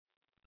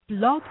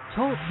Blog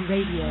Talk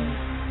Radio.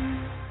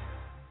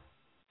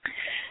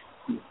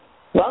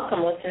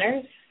 Welcome,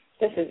 listeners.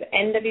 This is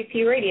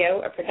NWP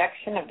Radio, a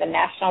production of the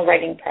National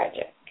Writing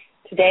Project.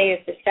 Today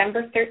is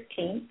December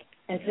 13th,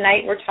 and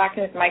tonight we're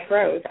talking with Mike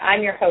Rose.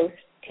 I'm your host,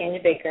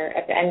 Tanya Baker,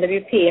 at the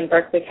NWP in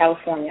Berkeley,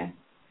 California.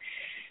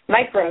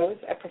 Mike Rose,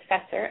 a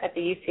professor at the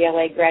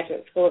UCLA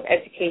Graduate School of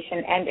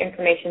Education and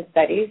Information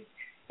Studies,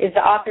 is the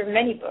author of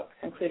many books,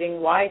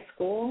 including Why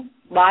School,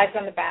 Lives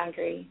on the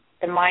Boundary,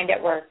 The Mind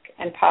at Work,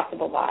 and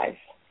Possible Lives.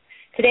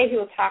 Today he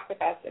will talk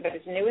with us about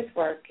his newest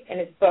work in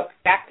his book,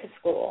 Back to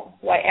School,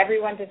 Why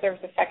Everyone Deserves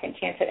a Second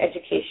Chance at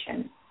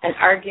Education, an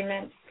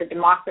argument for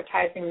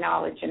democratizing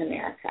knowledge in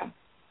America.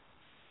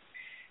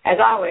 As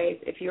always,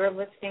 if you are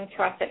listening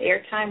to us at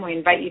airtime, we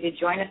invite you to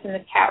join us in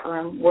the chat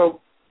room where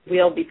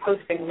we'll be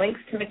posting links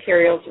to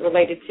materials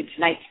related to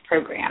tonight's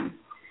program.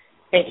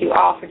 Thank you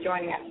all for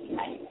joining us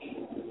tonight.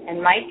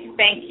 And Mike,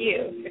 thank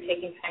you for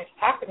taking time to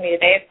talk with me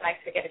today. It's nice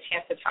to get a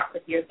chance to talk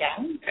with you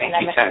again. Thank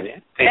you,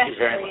 Tanya. Thank you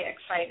very much. I'm especially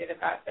excited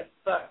about this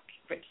book,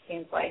 which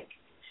seems like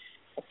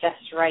a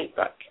just right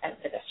book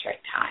at the just right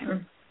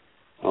time.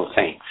 Oh,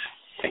 thanks.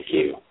 Thank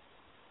you.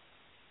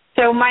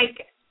 So,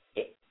 Mike,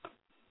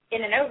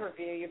 in an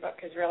overview, your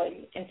book is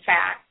really, in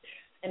fact,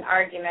 an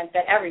argument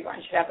that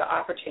everyone should have the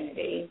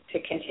opportunity to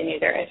continue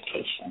their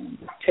education,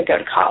 to go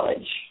to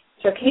college.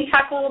 So can you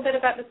talk a little bit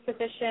about this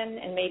position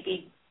and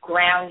maybe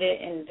ground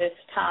it in this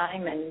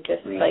time and this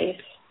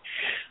place?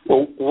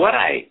 Well, what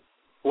I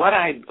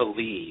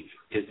believe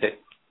is that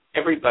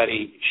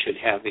everybody should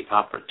have the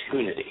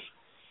opportunity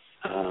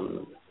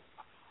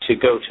to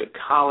go to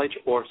college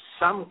or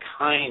some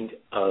kind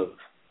of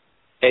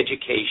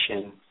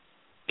education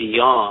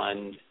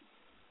beyond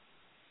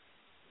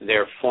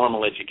their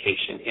formal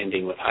education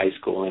ending with high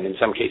school. And in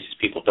some cases,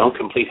 people don't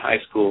complete high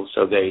school,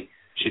 so they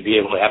should be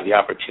able to have the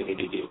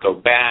opportunity to go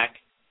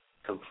back,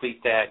 complete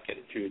that, get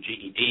it through a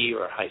GED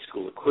or a high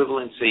school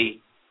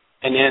equivalency,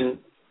 and then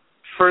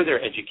further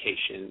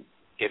education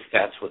if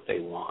that's what they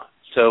want.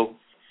 So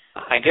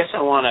I guess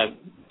I want to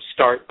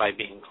start by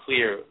being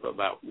clear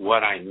about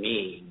what I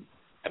mean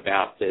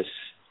about this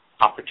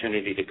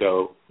opportunity to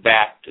go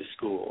back to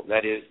school.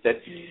 That is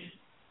that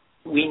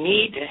we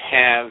need to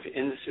have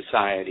in the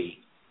society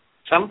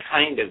some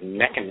kind of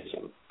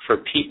mechanism for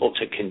people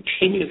to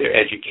continue their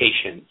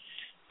education.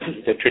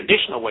 The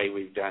traditional way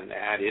we've done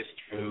that is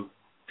through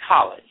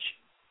college.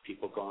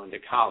 People go on to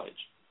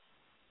college.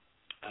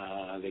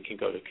 They can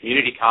go to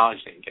community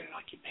college. They can get an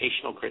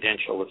occupational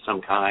credential of some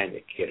kind.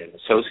 They can get an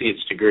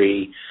associate's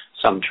degree,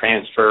 some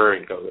transfer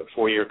and go to a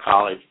four-year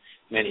college.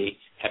 Many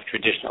have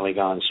traditionally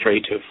gone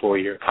straight to a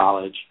four-year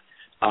college.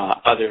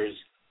 Others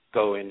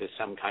go into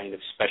some kind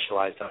of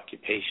specialized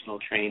occupational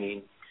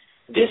training.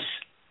 This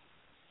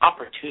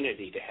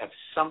opportunity to have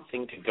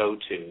something to go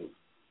to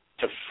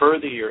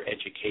further your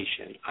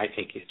education, I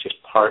think, is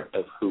just part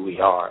of who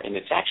we are. And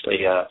it's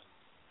actually a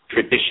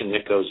tradition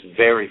that goes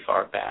very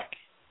far back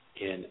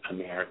in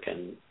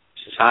American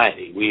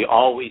society. We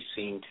always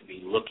seem to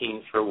be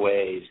looking for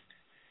ways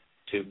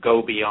to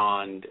go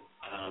beyond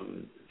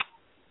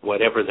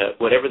whatever the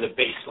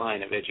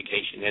baseline of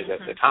education is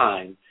at the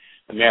time.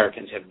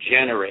 Americans have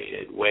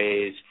generated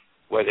ways,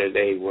 whether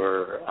they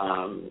were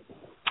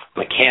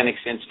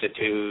mechanics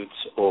institutes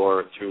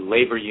or through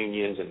labor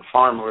unions and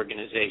farm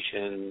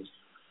organizations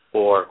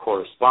or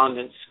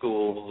correspondence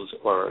schools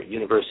or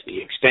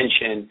university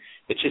extension.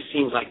 It just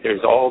seems like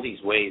there's all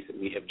these ways that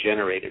we have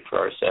generated for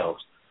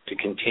ourselves to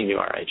continue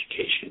our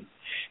education.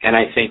 And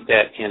I think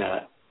that in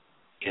a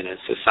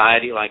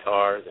society like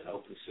ours, an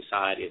open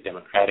society, a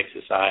democratic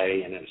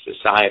society, and a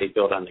society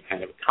built on the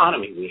kind of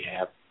economy we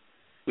have,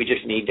 we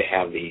just need to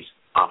have these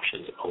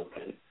options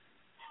open.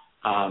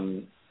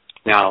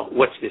 Now,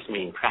 what's this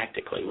mean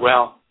practically?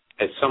 Well,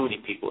 as so many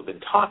people have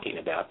been talking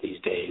about these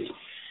days,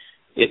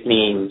 it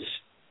means,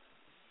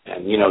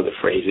 and you know the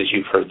phrases,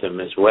 you've heard them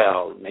as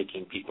well,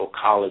 making people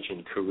college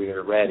and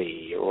career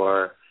ready,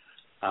 or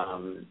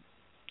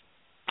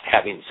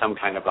having some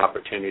kind of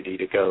opportunity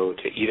to go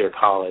to either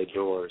college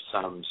or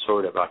some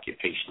sort of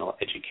occupational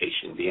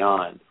education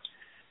beyond.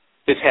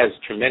 This has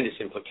tremendous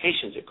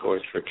implications, of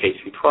course, for K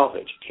through 12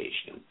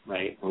 education,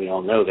 right? We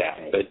all know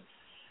that. But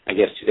I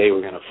guess today we're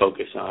going to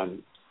focus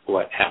on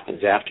what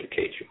happens after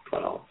K through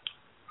 12.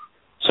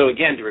 So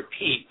again, to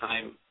repeat,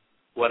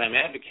 what I'm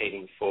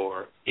advocating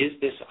for is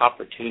this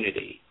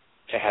opportunity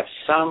to have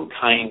some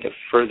kind of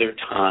further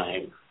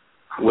time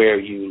where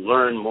you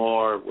learn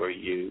more, where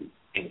you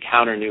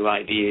encounter new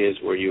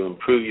ideas, where you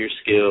improve your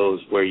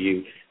skills, where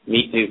you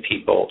meet new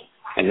people.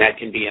 And that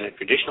can be in a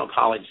traditional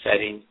college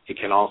setting. It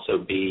can also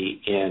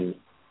be in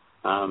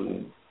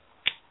some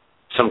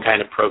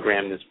kind of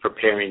program that's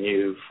preparing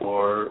you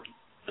for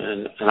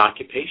an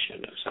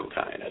occupation of some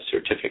kind, a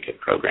certificate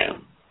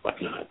program,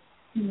 whatnot.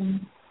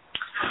 Mm-hmm.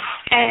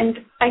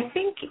 And I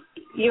think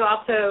you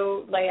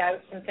also lay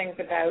out some things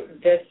about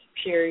this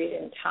period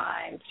in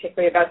time,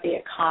 particularly about the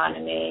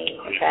economy,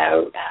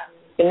 about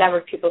the number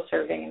of people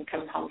serving and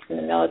come home from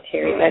the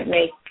military that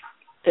make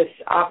this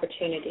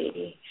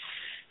opportunity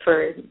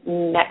for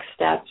next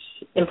steps,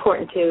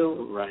 important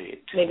to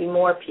right. maybe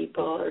more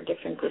people or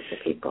different groups of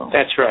people.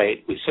 That's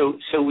right.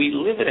 So we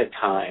live at a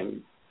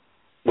time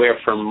where,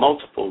 for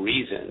multiple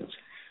reasons,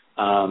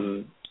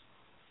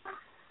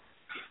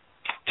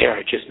 there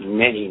are just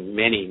many,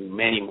 many,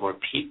 many more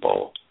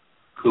people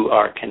who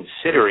are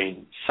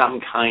considering some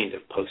kind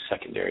of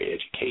post-secondary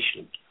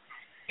education.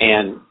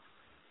 And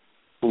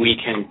we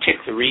can tick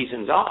the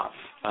reasons off.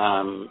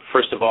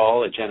 First of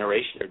all, a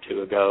generation or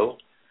two ago,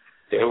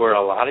 there were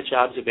a lot of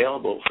jobs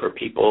available for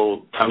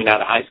people coming out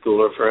of high school,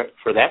 or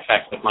for that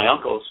fact, like my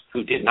uncles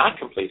who did not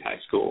complete high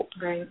school.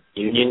 Right.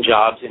 Union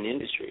jobs in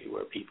industry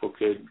where people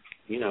could,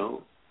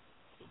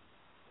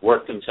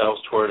 work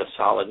themselves toward a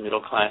solid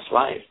middle-class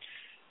life.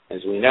 As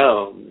we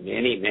know,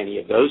 many, many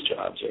of those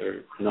jobs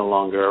are no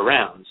longer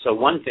around. So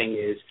one thing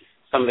is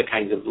some of the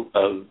kinds of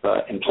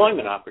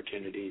employment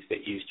opportunities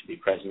that used to be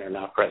present are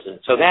not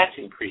present. So that's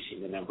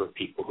increasing the number of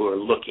people who are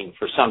looking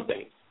for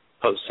something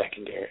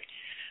post-secondary.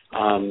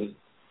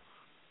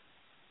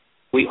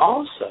 We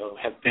also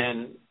have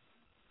been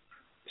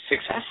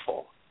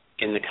successful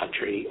in the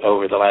country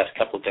over the last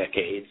couple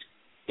decades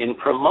in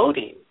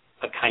promoting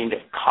a kind of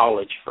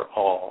college for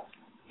all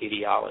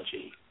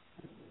ideology.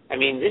 I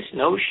mean, this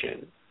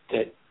notion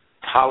that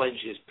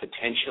college is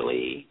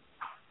potentially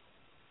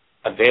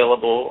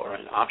available or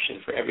an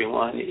option for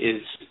everyone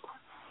is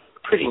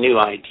a pretty new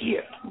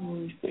idea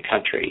in the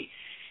country.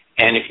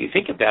 And if you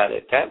think about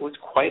it, that was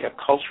quite a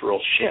cultural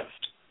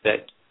shift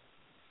that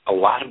a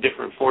lot of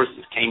different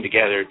forces came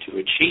together to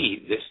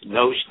achieve this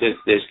notion,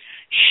 this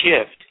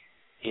shift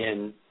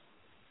in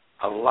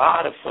a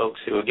lot of folks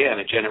who, again,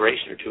 a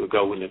generation or two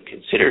ago wouldn't have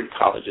considered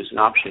college as an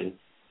option,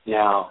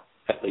 now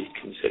at least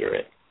consider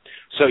it.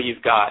 So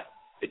you've got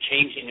the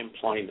changing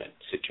employment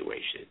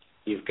situation.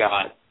 You've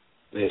got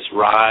this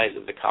rise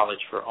of the college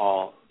for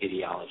all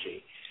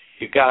ideology.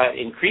 You've got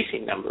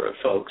increasing number of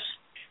folks.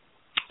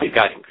 We've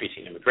got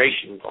increasing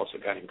immigration. We've also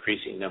got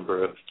increasing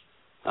number of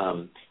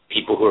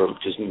people who are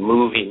just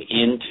moving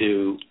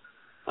into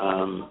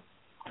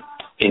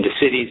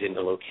cities,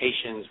 into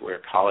locations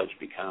where college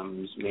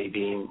becomes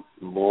maybe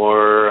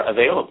more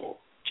available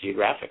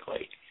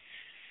geographically.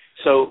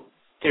 So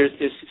there's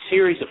this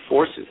series of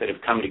forces that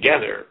have come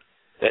together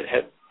that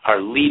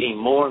are leading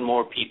more and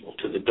more people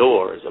to the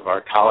doors of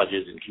our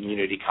colleges and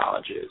community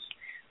colleges.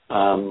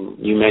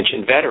 You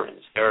mentioned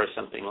veterans. There are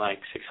something like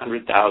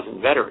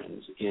 600,000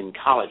 veterans in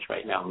college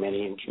right now,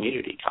 many in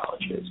community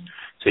colleges.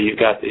 So you've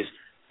got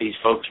these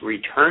folks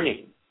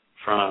returning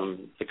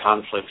from the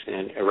conflicts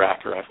in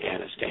Iraq or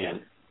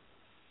Afghanistan,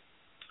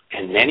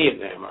 and many of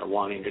them are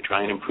wanting to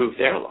try and improve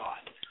their lot.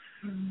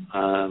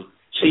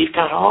 So you've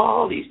got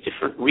all these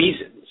different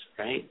reasons,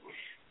 right,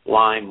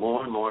 why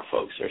more and more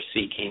folks are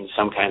seeking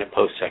some kind of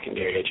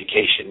post-secondary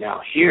education.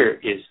 Now, here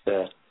is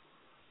the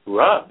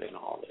rub in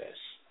all this,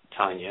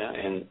 Tanya,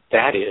 and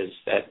that is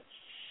that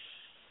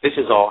this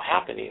is all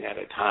happening at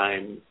a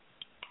time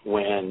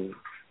when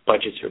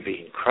budgets are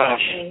being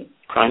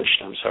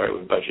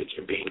when budgets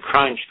are being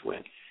crunched,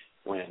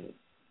 when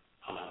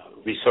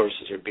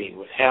resources are being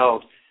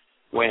withheld,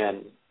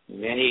 when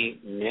many,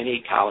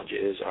 many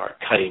colleges are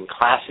cutting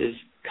classes,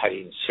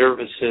 cutting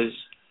services.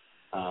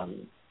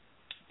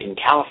 In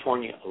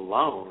California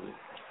alone,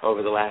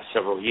 over the last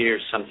several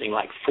years, something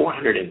like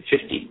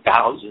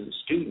 450,000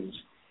 students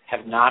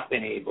have not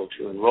been able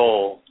to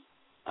enroll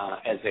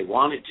as they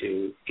wanted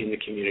to in the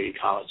community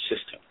college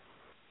system.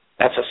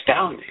 That's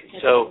astounding.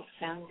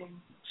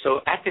 So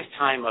at this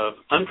time of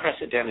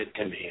unprecedented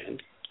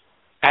demand,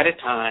 at a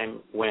time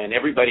when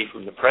everybody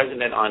from the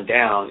president on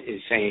down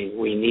is saying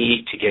we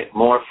need to get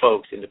more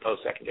folks into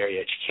post-secondary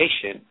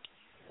education,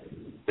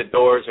 the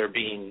doors are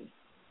being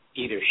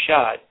either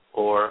shut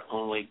or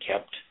only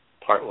kept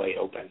partway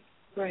open.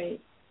 Right.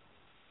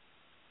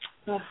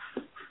 Okay,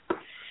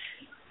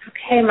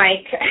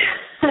 Mike.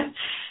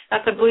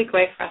 That's a bleak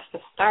way for us to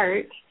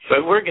start.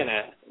 But we're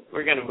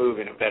gonna move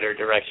in a better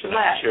direction,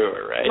 I'm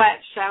sure, right?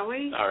 Shall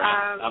we? All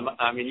right.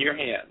 I'm in your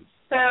hands.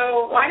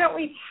 So why don't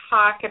we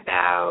talk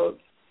about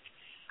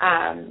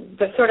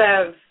the sort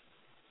of,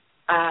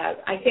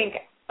 I think,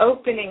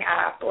 opening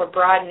up or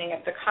broadening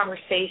of the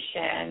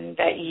conversation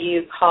that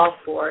you call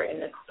for in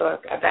this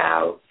book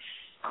about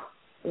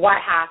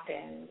what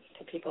happens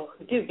to people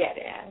who do get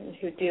in,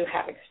 who do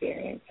have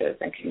experiences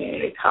in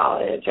community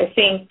college. I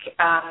think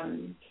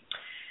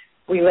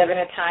we live in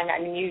a time, I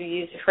mean, you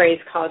use the phrase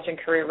college and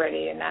career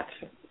ready, and that's,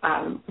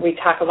 we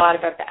talk a lot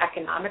about the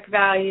economic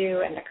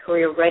value and the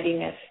career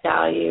readiness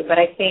value, but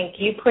I think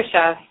you push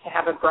us to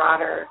have a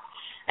broader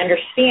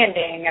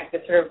understanding of the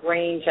sort of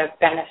range of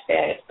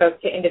benefits,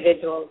 both to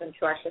individuals and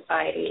to our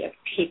society, of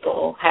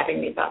people having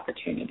these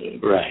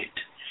opportunities. Right.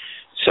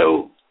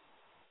 So,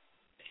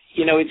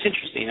 you know, it's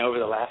interesting, over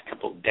the last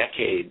couple of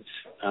decades,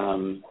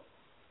 and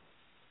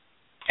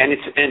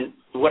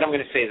what I'm going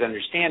to say is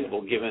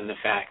understandable given the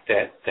fact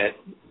that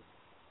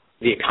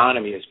the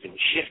economy has been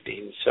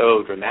shifting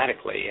so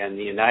dramatically, and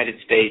the United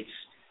States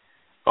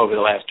over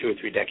the last 2 or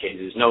 3 decades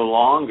is no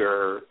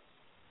longer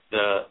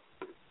the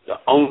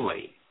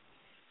only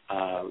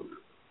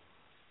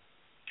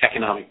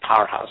economic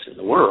powerhouse in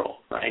the world,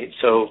 right?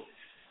 So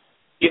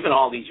given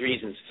all these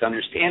reasons, it's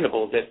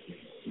understandable that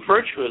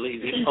virtually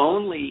the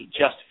only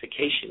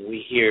justification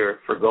we hear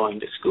for going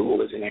to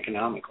school is an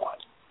economic one.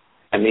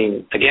 I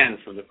mean, again,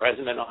 from the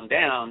president on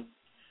down,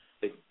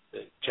 the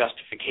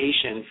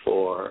justification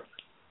for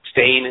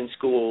staying in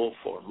school,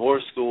 for more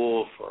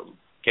school, for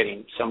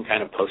getting some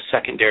kind of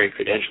post-secondary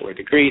credential or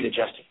degree, the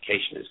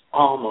justification is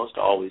almost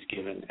always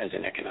given as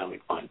an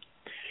economic one.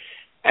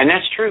 And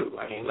that's true.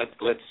 I mean, let's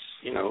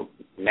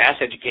mass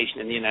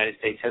education in the United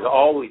States has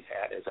always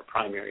had as a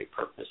primary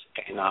purpose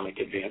economic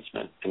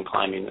advancement and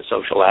climbing the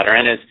social ladder.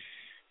 And as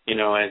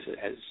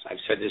I've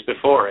said this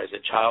before, as a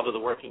child of the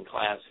working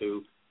class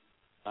whose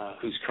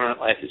current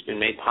life has been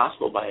made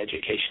possible by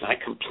education, I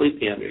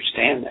completely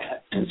understand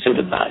that and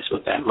sympathize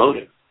with that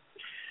motive.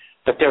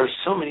 But there are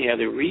so many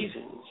other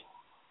reasons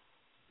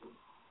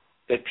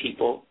that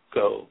people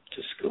go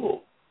to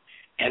school.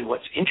 And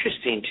what's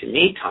interesting to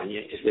me, Tanya,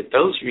 is that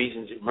those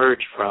reasons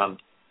emerge from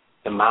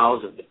the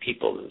mouths of the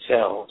people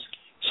themselves.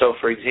 So,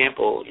 for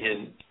example,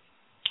 in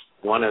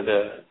one of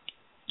the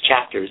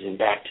chapters in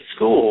Back to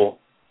School,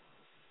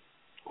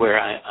 where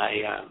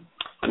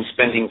I'm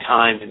spending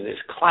time in this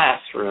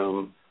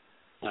classroom,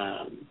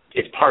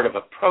 it's part of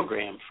a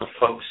program for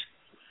folks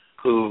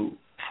who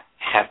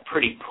have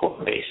pretty poor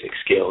basic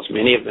skills.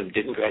 Many of them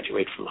didn't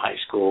graduate from high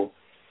school.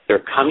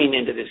 They're coming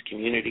into this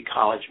community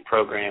college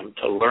program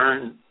to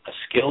learn a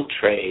skilled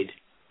trade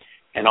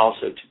and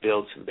also to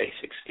build some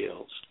basic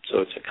skills. So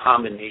it's a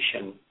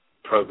combination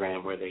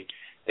program where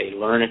they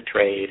learn a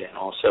trade and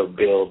also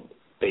build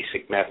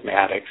basic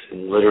mathematics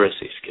and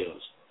literacy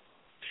skills.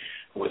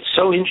 What's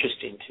so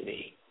interesting to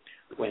me,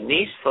 when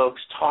these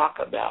folks talk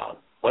about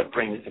what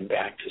brings them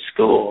back to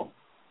school,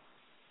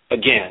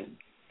 again,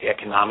 the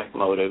economic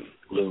motive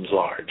looms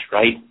large,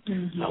 right?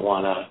 Mm-hmm. I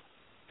want to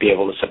be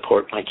able to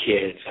support my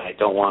kids. I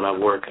don't want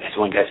to work, as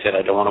one guy said,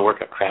 I don't want to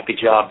work a crappy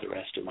job the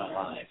rest of my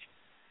life.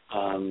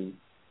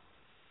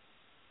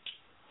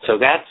 So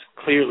that's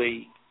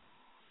clearly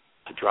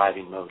a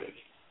driving motive.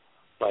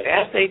 But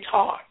as they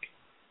talk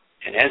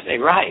and as they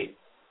write,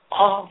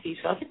 all these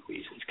other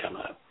reasons come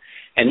up.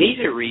 And these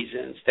are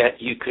reasons that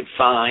you could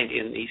find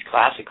in these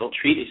classical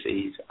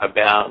treatises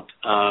about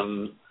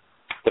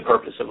the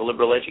purpose of a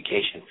liberal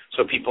education.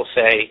 So people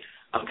say,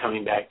 I'm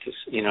coming back to,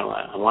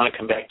 I want to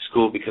come back to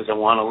school because I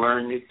want to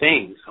learn new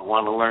things. I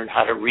want to learn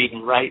how to read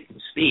and write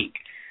and speak.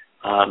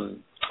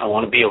 I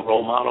want to be a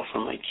role model for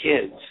my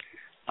kids.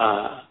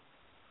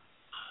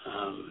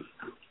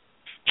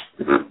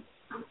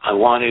 I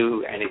want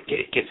to, and it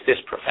gets this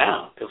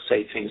profound. They'll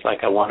say things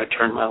like, I want to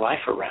turn my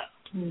life around.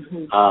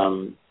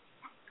 Mm-hmm.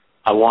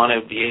 I want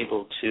to be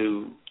able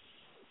to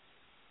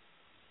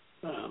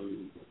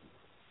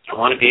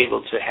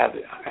have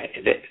this.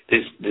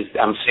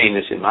 I'm saying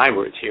this in my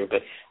words here,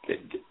 but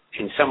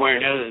in some way or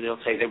another,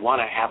 they'll say they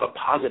want to have a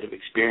positive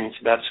experience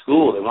about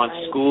school. They want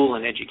school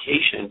and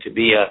education to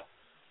be a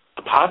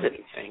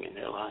positive thing in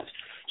their lives.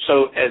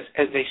 So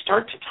as they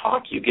start to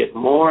talk, you get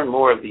more and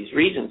more of these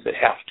reasons that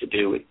have to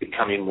do with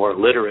becoming more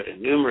literate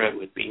and numerate,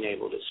 with being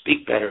able to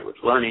speak better, with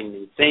learning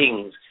new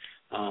things,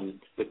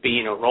 with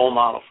being a role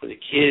model for the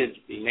kids,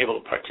 being able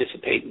to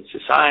participate in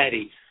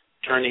society,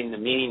 turning the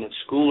meaning of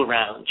school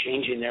around,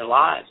 changing their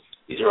lives.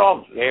 These are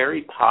all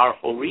very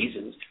powerful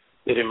reasons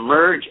that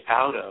emerge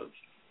out of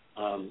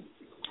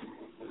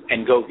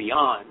and go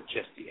beyond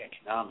just the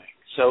economic.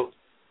 So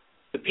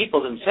the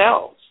people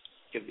themselves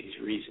give these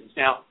reasons.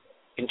 Now,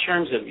 in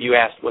terms of, you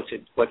asked what's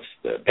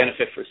the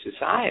benefit for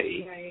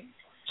society, right.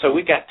 So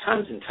we've got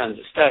tons and tons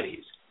of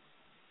studies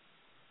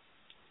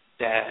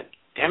that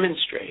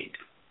demonstrate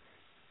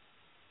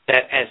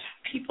that as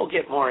people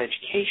get more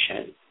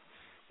education,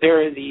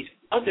 there are these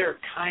other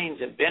kinds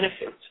of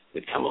benefits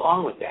that come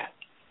along with that,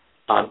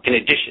 in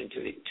addition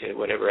to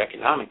whatever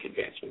economic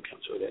advancement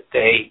comes with it.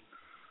 They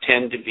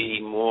tend to be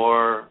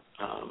more,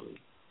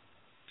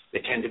 they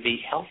tend to be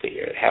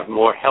healthier, have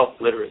more health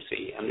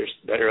literacy,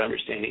 better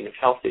understanding of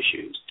health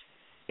issues,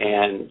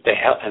 and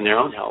their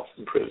own health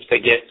improves. They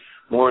get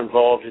more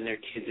involved in their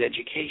kids'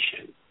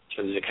 education,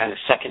 so there's a kind of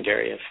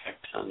secondary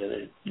effect on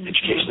the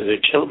education of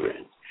their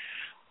children.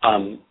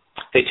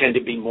 They tend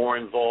to be more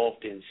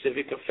involved in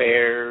civic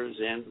affairs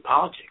and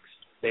politics.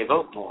 They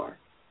vote more.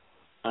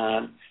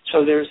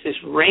 So there's this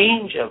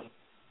range of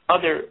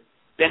other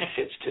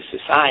benefits to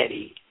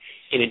society,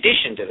 in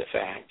addition to the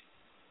fact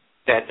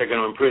that they're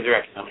going to improve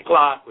their economic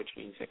lot, which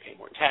means they pay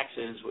more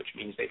taxes, which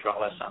means they draw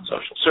less on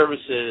social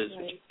services,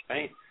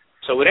 right?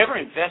 So whatever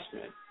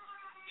investment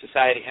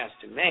society has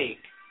to make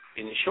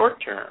in the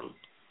short term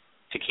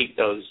to keep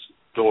those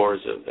doors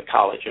of the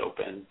college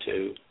open,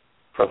 to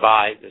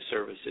provide the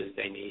services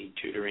they need,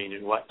 tutoring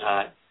and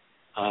whatnot,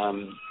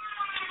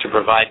 to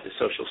provide the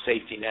social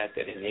safety net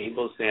that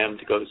enables them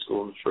to go to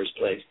school in the first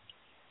place.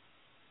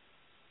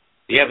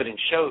 The evidence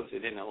shows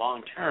that in the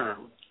long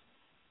term,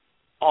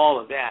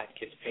 all of that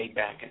gets paid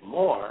back and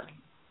more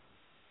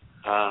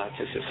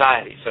to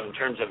society. So in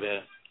terms of a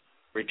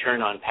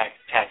return on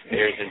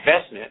taxpayers'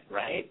 investment,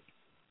 right,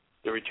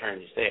 the return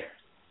is there.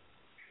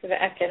 So the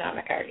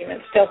economic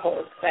argument still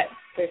holds, that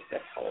there's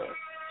this whole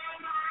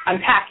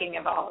unpacking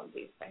of all of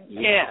these things.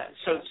 Yeah,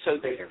 so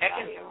there's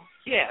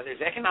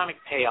there's economic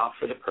payoff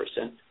for the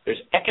person,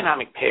 there's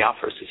economic payoff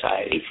for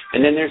society,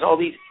 and then there's all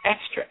these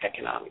extra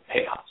economic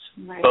payoffs,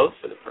 both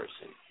for the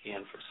person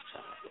and for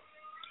society.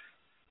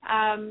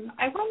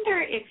 I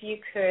wonder if you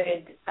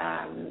could,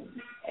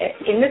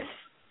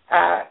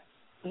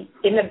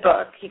 in the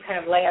book, you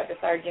kind of lay out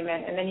this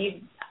argument, and then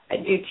you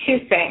do two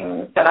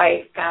things that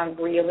I found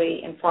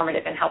really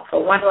informative and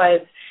helpful. One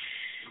was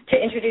to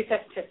introduce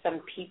us to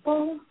some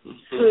people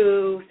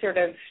who sort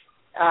of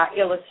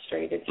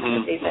illustrated some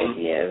of these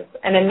ideas,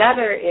 and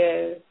another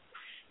is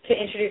to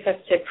introduce us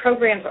to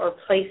programs or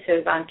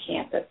places on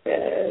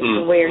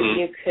campuses where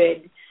you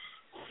could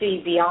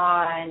see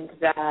beyond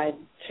the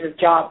sort of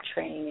job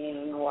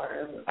training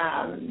or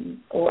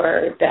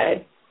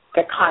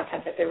the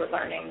content that they were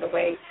learning, the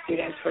way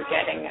students were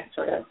getting a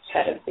sort of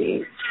set of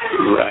these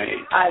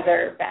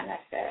other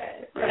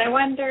benefits. But I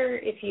wonder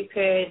if you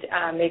could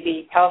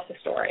maybe tell us a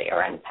story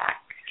or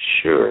unpack.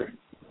 Sure.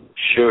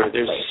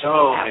 There's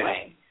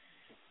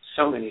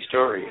so many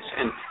stories,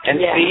 and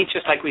see,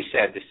 just like we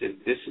said, this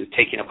is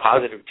taking a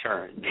positive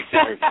turn. This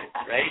interview,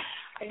 right?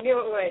 I knew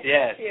it would.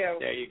 Yes.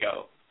 There you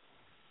go.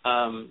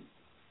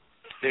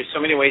 There's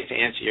so many ways to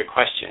answer your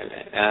question.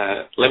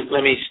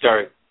 Let me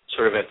start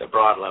sort of at the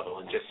broad level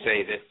and just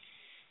say that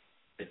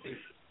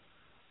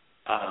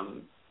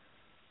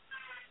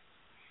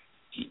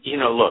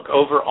look,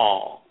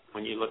 overall,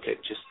 when you look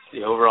at just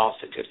the overall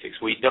statistics,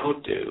 we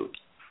don't do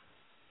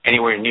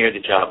anywhere near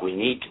the job we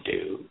need to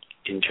do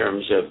in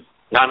terms of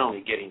not only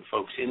getting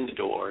folks in the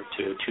door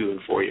to 2- and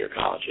 4-year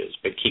colleges,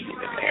 but keeping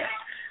them there.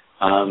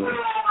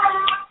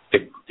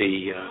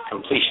 The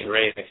completion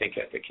rate, I think,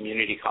 at the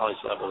community college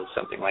level is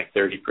something like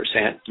 30%,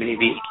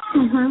 maybe,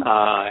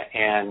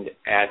 and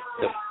at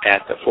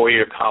the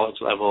 4-year college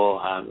level,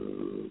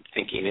 I'm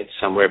thinking it's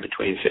somewhere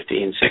between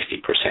 50% and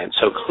 60%.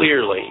 So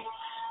clearly,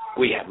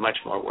 we have much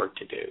more work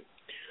to do.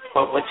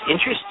 But what's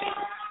interesting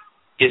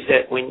is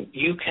that when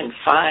you can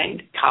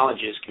find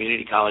colleges,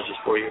 community colleges,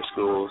 4-year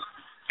schools,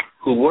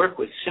 who work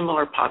with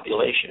similar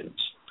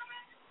populations,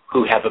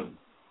 who have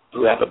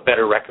a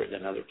better record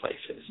than other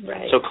places.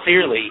 Right. So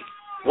clearly,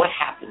 what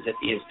happens at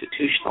the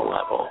institutional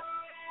level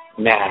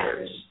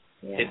matters.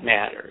 Yeah. It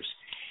matters.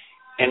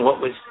 And what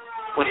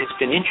has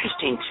been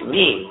interesting to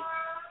me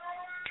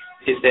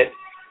is that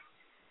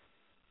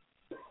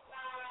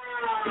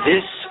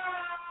this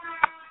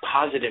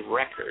positive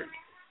record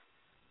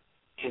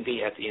can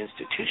be at the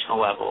institutional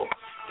level,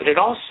 but it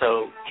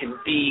also can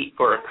be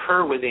or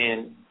occur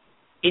within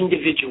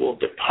individual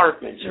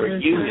departments or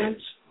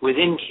units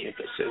within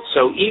campuses.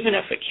 So even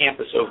if a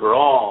campus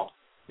overall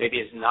maybe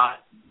is not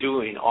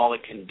doing all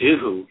it can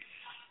do,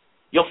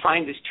 you'll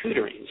find this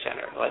tutoring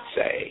center, let's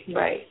say,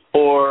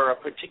 or a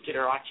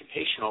particular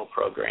occupational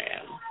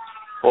program,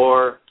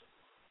 or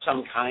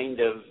some kind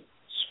of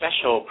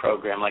special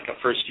program like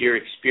a first-year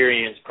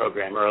experience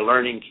program or a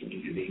learning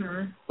community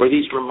where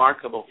these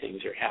remarkable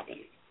things are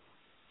happening.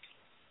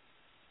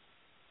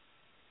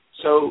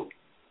 So,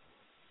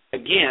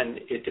 again,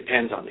 it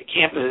depends on the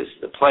campus,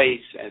 the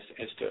place, as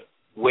to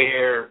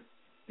where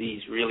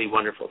these really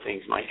wonderful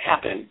things might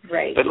happen.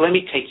 Right. But let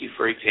me take you,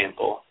 for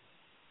example,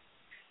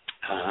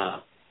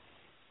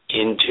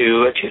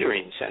 into a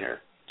tutoring center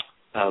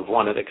of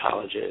one of the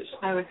colleges.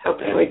 I was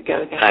hoping you would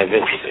go there. I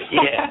visited,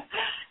 yeah.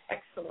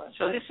 Excellent.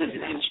 So this is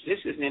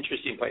an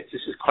interesting place.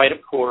 This is quite a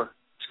poor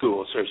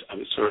school, sort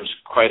of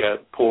quite a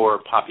poor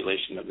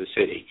population of the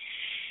city.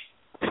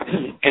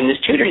 And this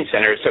tutoring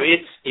center, so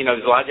it's,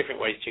 there's a lot of different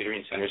ways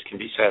tutoring centers can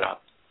be set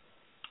up.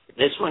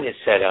 This one is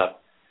set up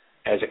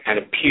as a kind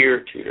of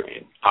peer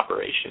tutoring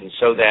operation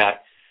so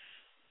that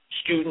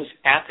students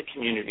at the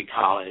community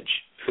college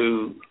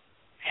who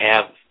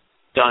have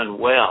done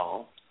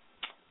well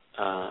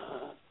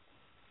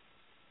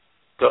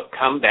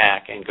come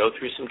back and go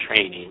through some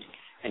training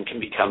and can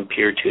become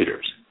peer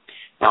tutors.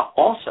 Now,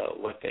 also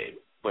what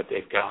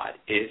they've got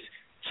is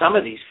some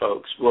of these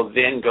folks will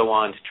then go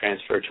on to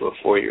transfer to a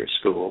 4-year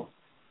school,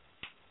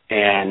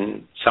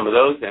 and some of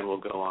those then will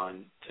go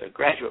on to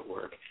graduate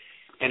work.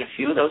 And a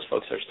few of those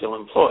folks are still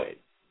employed.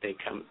 They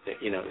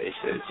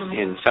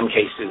in some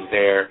cases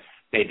they're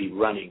maybe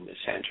running the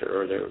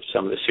center, or they're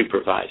some of the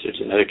supervisors.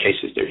 In other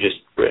cases, they're just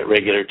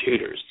regular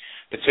tutors.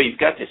 But so you've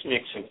got this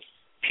mix of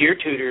peer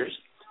tutors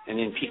and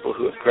then people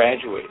who have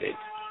graduated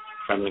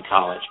from the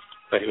college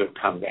but who have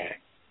come back.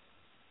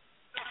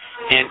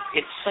 And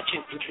it's such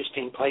an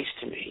interesting place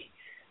to me.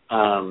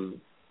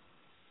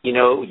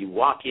 You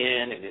walk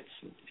in and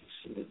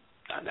it's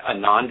a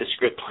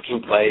nondescript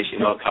looking place,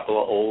 a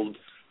couple of old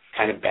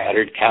kind of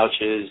battered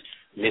couches,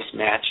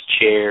 mismatched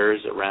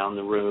chairs around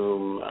the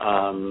room,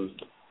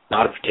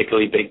 not a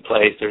particularly big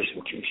place. There's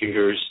some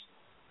computer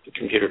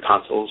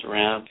consoles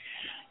around.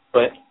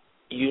 But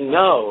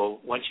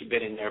once you've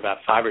been in there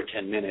about 5 or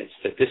 10 minutes,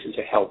 that this is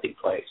a healthy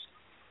place.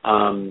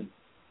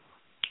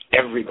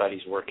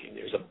 Everybody's working.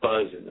 There's a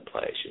buzz in the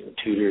place.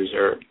 Tutors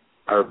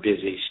are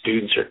busy.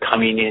 Students are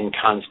coming in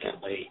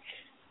constantly.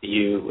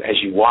 as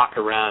you walk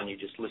around, you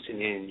just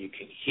listen in, you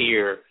can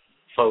hear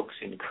folks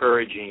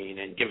encouraging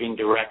and giving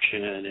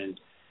direction, and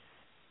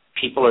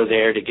people are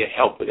there to get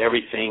help with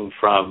everything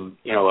from,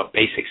 a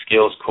basic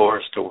skills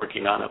course to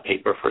working on a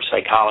paper for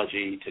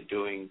psychology to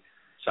doing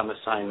some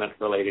assignment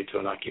related to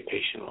an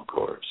occupational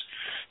course.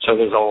 So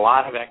there's a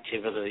lot of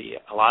activity,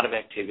 a lot of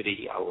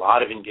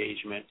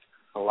engagement,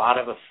 a lot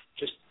of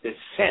just this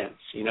sense,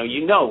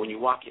 when you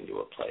walk into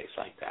a place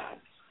like that,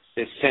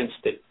 this sense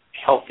that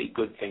healthy,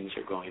 good things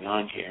are going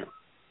on here.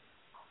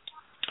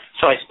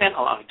 So I spent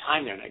a lot of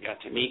time there, and I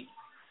got to meet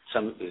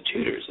some of the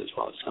tutors as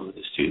well as some of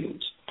the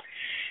students.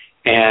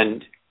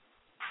 And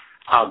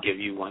I'll give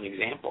you one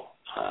example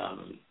of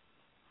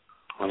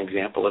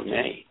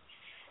many.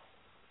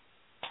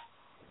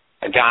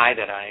 A guy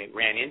that I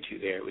ran into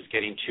there was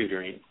getting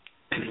tutoring.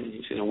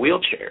 He's in a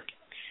wheelchair,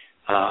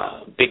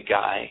 big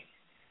guy,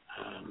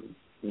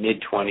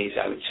 mid-20s,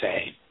 I would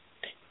say,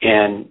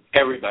 and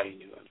everybody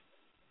knew him.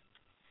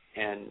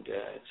 And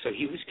so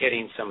he was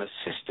getting some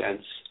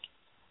assistance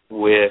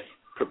with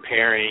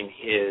preparing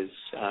his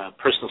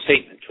personal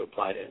statement to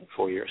apply to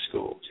four-year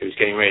school. So he was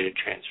getting ready to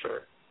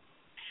transfer.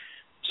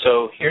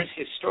 So here's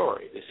his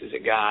story. This is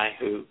a guy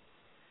who,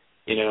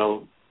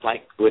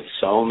 like with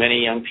so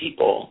many young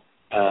people,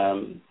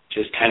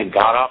 just kind of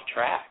got off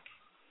track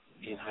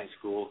in high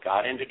school,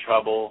 got into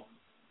trouble,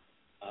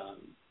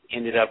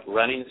 ended up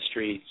running the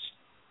streets,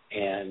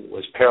 and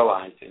was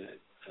paralyzed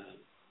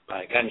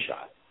by a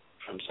gunshot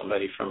from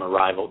somebody from a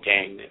rival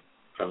gang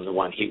from the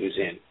one he was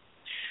in.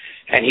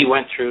 And he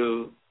went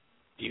through,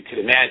 you could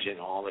imagine,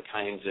 all the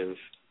kinds of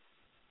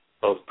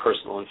both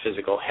personal and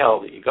physical hell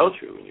that you go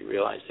through when you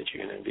realize that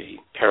you're going to be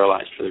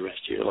paralyzed for the rest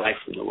of your life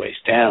from the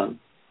waist down.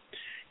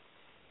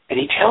 And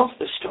he tells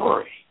the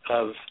story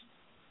of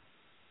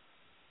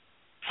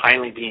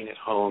finally being at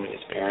home in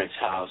his parents'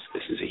 house.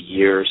 This is a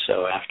year or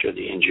so after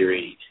the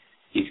injury.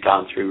 He's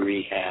gone through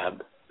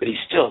rehab, but he's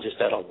still just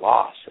at a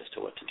loss as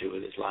to what to do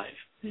with his life.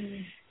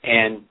 Mm-hmm.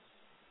 And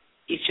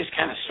he's just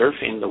kind of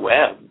surfing the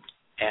web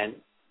and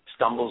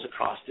stumbles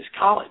across this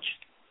college,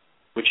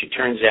 which it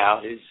turns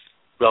out is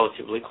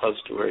relatively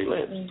close to where he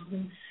lives.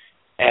 Mm-hmm.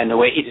 And the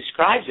way he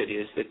describes it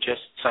is that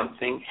just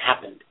something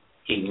happened.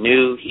 He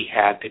knew he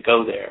had to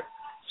go there.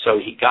 So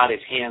he got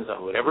his hands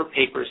on whatever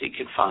papers he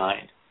could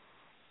find,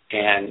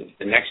 and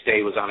the next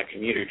day was on a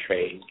commuter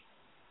train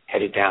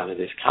headed down to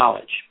this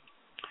college.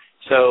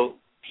 So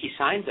he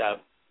signs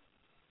up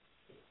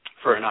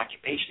for an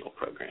occupational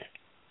program,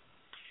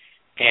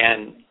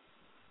 and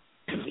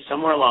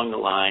somewhere along the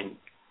line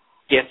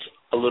gets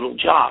a little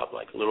job,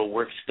 like a little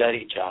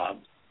work-study job,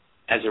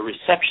 as a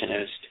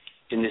receptionist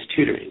in this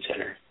tutoring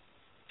center.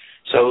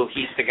 So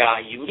he's the guy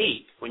you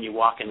meet when you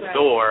walk in the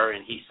door,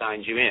 and he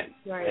signs you in,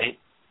 right?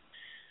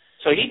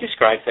 So he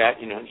describes that,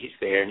 he's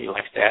there, and he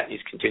likes that, and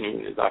he's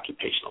continuing his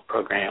occupational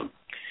program.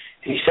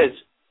 And he says,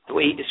 the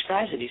way he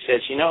describes it, he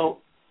says,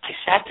 I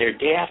sat there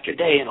day after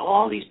day, and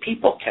all these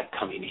people kept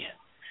coming in.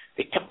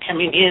 They kept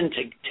coming in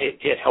to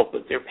get help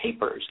with their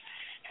papers.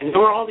 And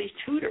there were all these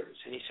tutors,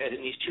 and he said,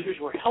 and these tutors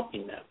were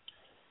helping them.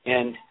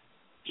 And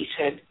he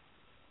said,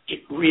 it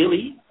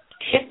really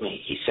hit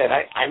me. He said,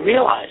 I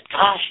realized,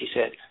 gosh, he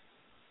said,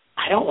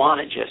 I don't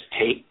want to just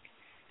take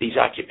these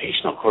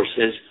occupational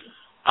courses.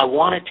 I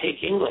want to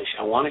take English.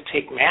 I want to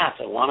take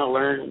math. I want to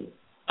learn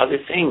other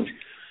things.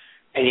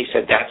 And he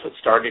said that's what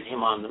started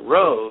him on the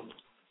road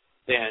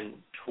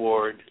then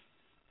toward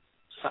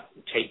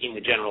taking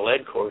the general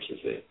ed courses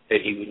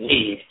that he would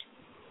need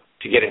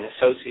to get an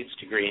associate's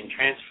degree and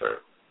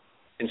transfer.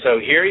 And so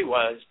here he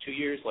was 2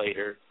 years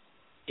later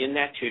in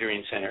that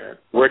tutoring center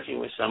working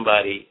with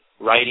somebody,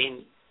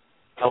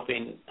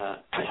 helping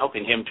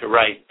him to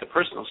write the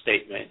personal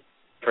statement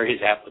for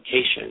his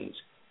applications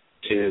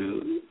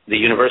to the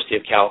University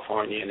of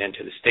California and then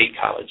to the state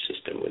college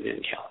system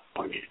within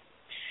California.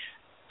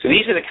 So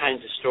these are the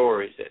kinds of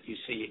stories that you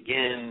see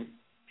again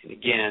and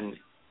again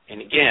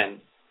and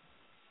again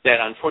that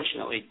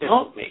unfortunately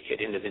don't make it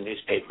into the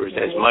newspapers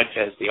as much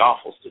as the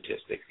awful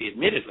statistics, the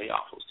admittedly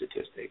awful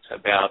statistics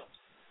about,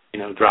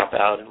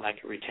 dropout and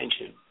lack of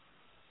retention.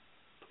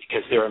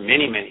 Because there are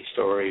many, many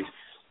stories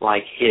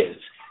like his,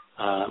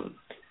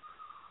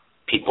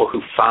 people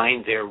who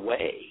find their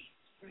way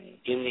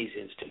in these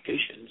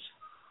institutions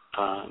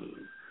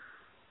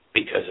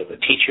because of a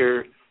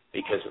teacher,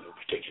 because of a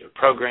particular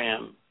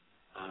program,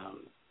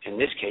 in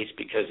this case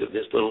because of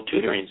this little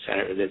tutoring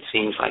center that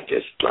seems like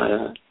this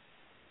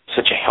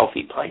such a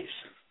healthy place.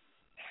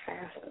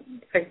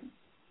 It's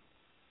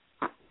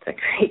a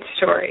great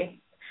story.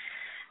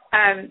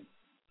 I'm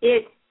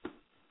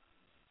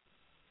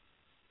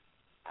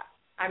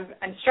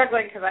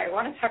struggling because I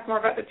want to talk more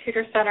about the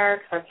tutor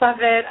center because I love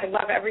it. I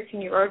love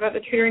everything you wrote about the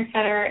tutoring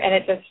center, and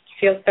it just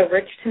feels so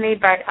rich to me.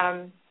 But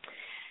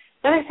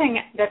the other thing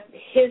that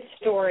his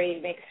story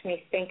makes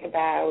me think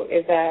about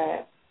is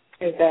a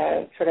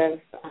sort of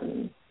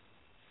an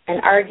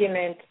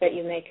argument that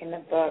you make in the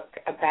book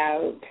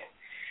about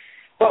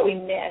what we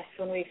miss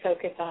when we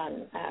focus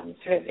on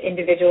sort of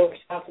individual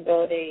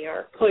responsibility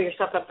or pull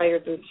yourself up by your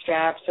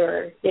bootstraps,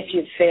 or if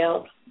you've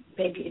failed,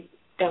 maybe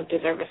don't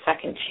deserve a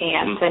second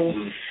chance.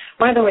 And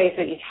one of the ways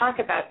that you talk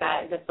about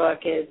that in the book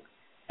is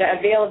the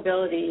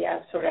availability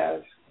of sort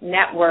of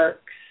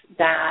networks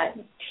that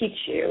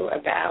teach you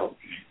about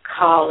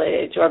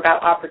college or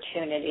about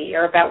opportunity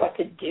or about what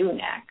to do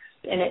next.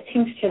 And it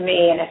seems to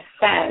me, in a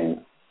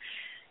sense,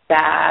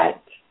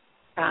 that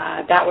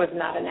that was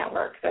not a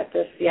network that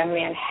this young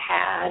man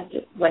had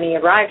when he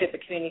arrived at the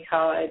community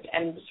college,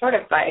 and sort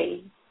of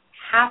by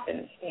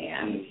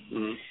happenstance,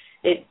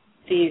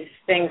 these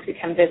things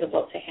become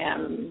visible to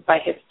him by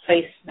his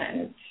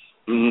placement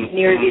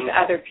near these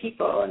other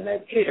people in the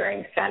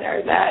tutoring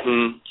center that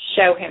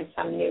show him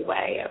some new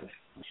way of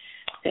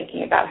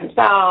thinking about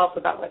himself,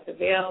 about what's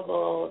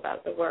available,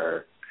 about the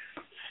work.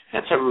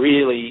 That's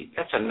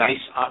a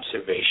nice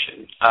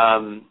observation.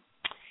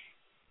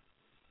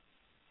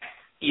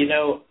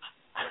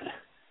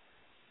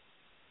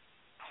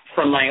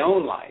 From my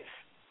own life,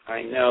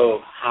 I know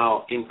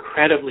how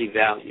incredibly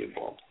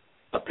valuable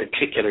a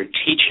particular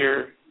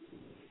teacher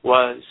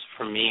was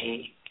for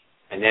me,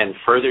 and then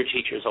further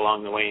teachers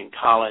along the way in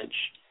college.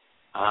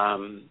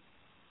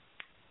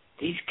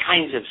 These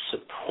kinds of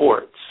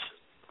supports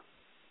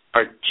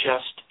are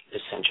just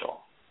essential.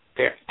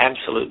 They're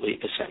absolutely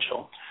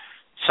essential.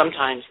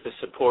 Sometimes the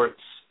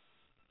supports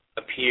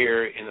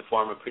appear in the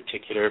form of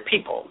particular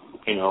people,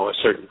 a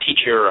certain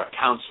teacher, a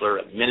counselor,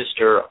 a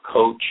minister, a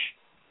coach,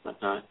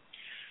 whatnot.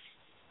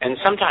 And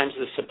sometimes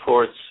the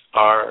supports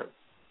are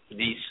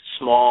these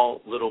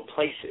small little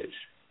places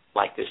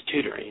like this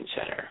tutoring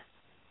center.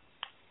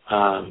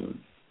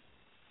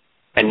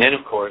 And then,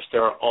 of course,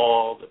 there are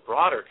all the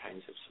broader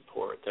kinds of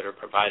support that are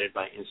provided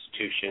by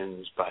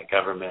institutions, by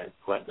government,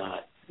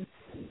 whatnot,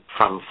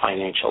 from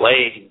financial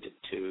aid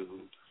to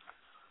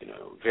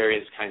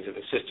various kinds of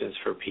assistance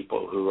for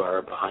people who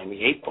are behind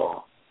the eight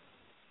ball.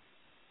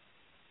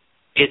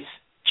 It's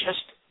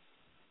just,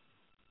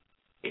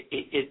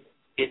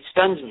 it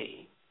stuns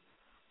me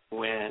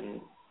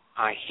when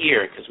I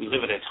hear, because we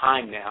live at a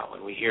time now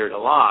when we hear it a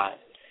lot,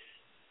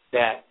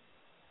 that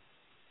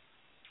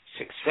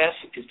success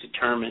is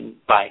determined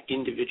by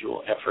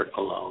individual effort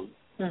alone,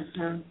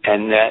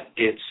 and that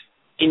it's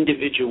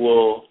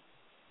individual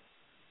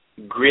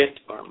grit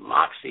or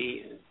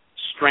moxie and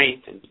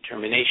strength and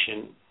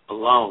determination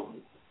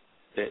alone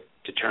that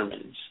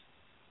determines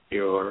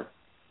your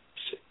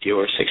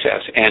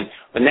success. And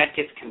when that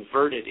gets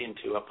converted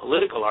into a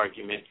political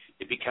argument,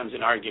 it becomes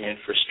an argument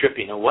for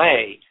stripping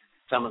away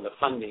some of the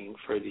funding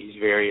for these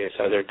various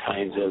other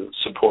kinds of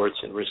supports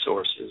and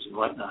resources and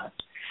whatnot.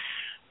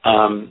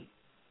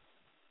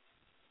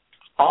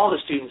 All the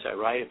students I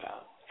write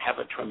about have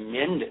a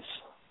tremendous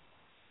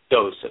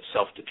dose of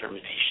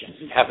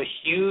self-determination, have a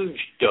huge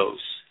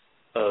dose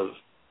of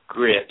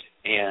grit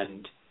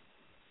and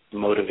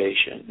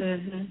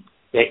motivation.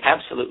 They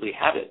absolutely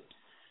have it,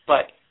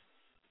 but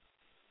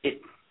it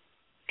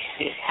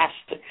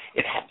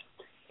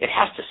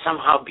has to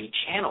somehow be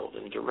channeled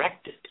and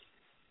directed.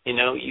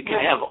 You can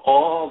have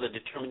all the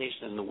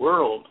determination in the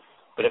world,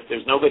 but if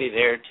there's nobody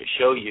there to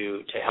show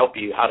you, to help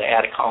you how to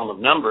add a column of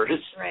numbers,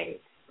 right?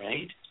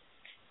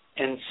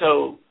 And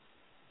so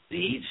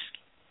these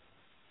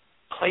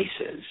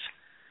places,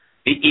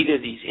 either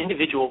these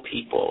individual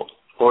people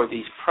or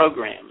these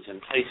programs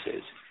and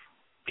places,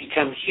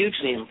 become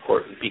hugely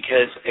important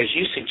because, as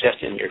you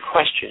suggest in your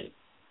question,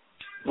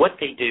 what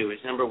they do is,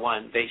 number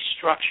one, they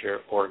structure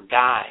or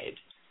guide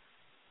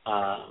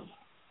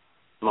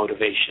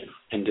motivation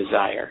and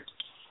desire.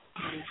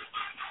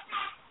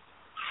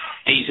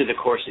 These are the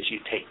courses you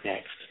take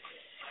next.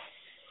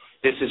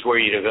 This is where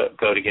you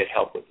go to get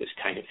help with this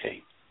kind of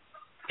thing.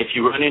 If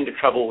you run into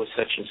trouble with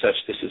such and such,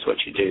 this is what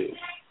you do.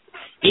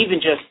 Even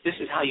just, this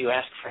is how you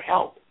ask for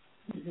help,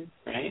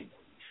 right?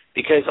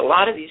 Because a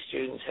lot of these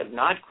students have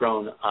not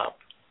grown up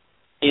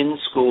in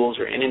schools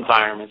or in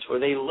environments where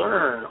they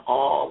learn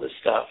all the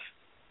stuff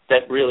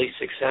that really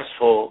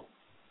successful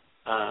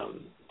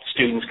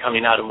students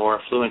coming out of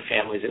more affluent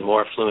families and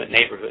more affluent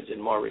neighborhoods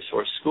and more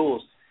resource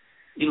schools,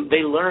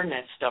 they learn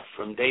that stuff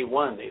from day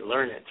one. They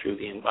learn it through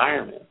the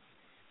environment.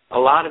 A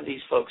lot of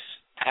these folks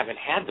haven't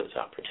had those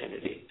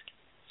opportunities.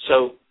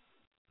 So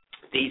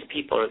these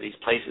people or these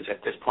places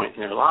at this point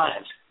in their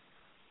lives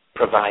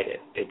provide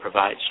it. They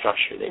provide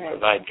structure. They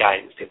provide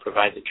guidance. They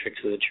provide the tricks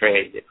of the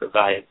trade. They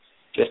provide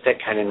just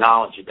that kind of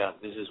knowledge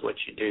about this is what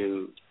you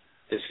do.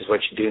 This is what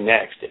you do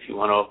next. If you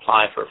want to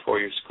apply for a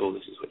 4-year school,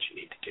 this is what you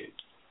need to do.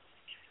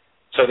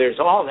 So there's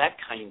all that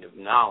kind of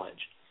knowledge.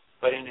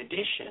 But in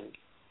addition,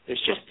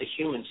 there's just the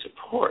human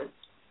support.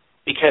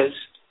 Because,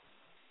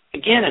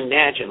 again,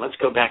 imagine, let's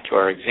go back to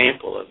our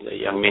example of the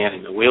young man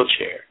in the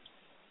wheelchair.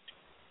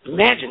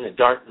 Imagine the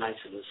dark nights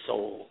of the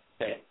soul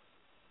that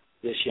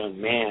this young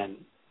man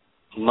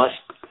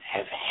must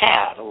have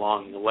had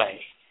along the way.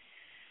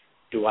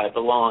 Do I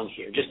belong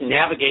here? Just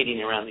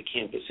navigating around the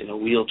campus in a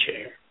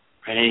wheelchair,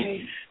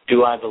 right?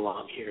 Do I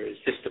belong here? Is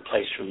this the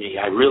place for me?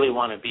 I really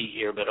want to be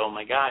here, but oh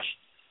my gosh,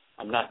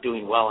 I'm not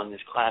doing well in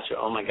this class, or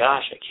oh my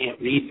gosh, I can't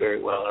read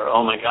very well, or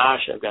oh my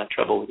gosh, I've got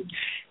trouble with it.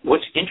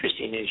 What's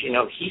interesting is,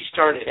 he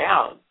started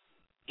out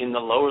in the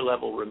lower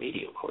level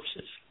remedial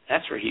courses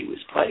That's where he was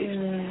placed.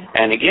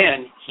 And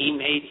again, he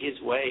made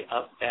his way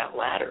up that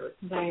ladder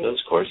of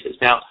those courses.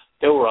 Now,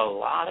 there were a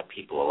lot of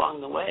people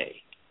along the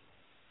way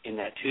in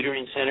that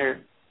tutoring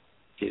center,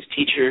 his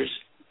teachers,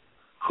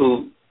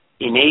 who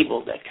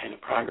enabled that kind of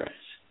progress.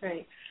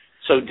 Right.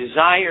 So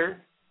desire,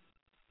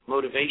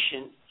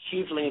 motivation,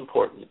 hugely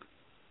important.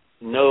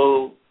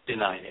 No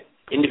denying it.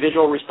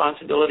 Individual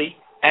responsibility,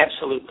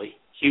 absolutely,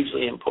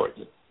 hugely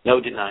important.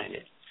 No denying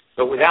it.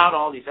 But without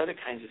all these other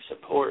kinds of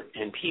support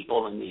and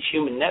people and these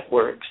human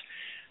networks,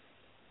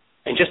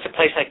 and just a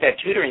place like that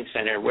tutoring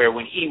center where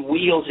when he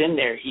wheels in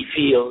there, he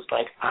feels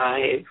like,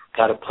 I've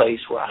got a place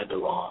where I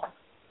belong.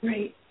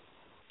 Right.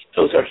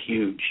 Those are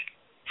huge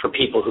for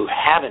people who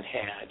haven't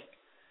had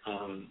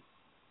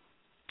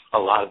a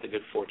lot of the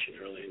good fortune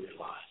early in their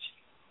lives.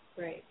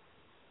 Right.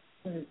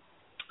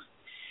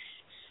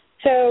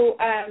 So,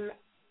 I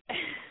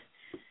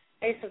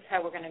guess that's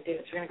how we're going to do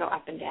this. We're going to go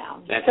up and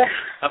down.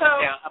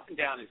 Up and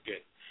down is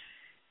good.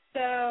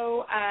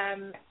 So,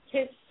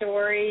 his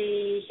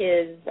story,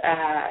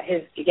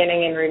 his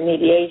beginning in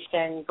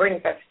remediation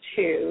brings us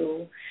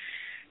to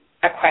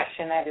a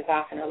question that is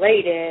often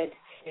related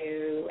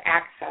to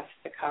access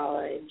to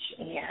college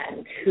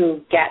and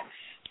who gets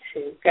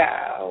to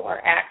go, or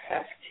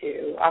access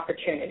to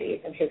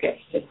opportunities and who gets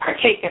to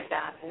partake of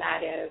that, and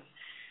that is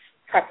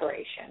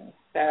preparation.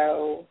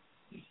 So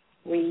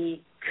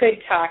we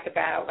could talk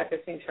about what this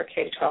means for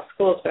K-12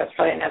 schools, but that's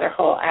probably another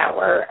whole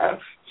hour of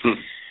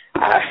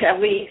at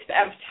least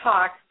of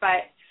talk.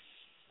 But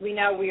we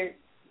know we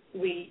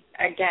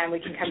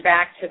can come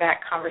back to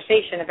that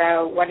conversation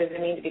about what does it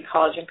mean to be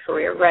college and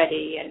career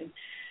ready, and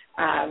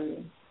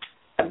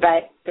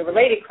but the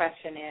related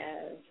question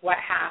is what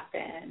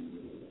happens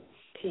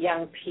to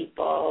young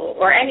people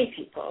or any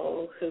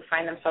people who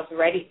find themselves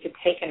ready to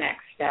take a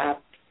next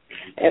step,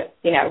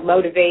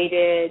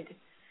 motivated,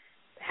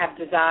 have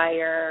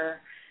desire,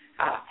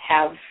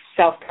 have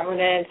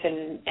self-governance,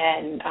 and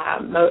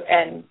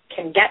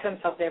can get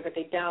themselves there, but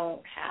they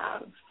don't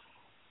have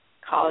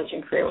college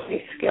and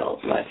career-ready skills,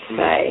 let's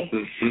say.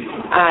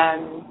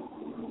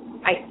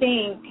 I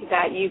think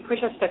that you push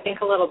us to think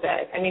a little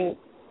bit. I mean,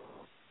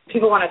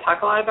 people want to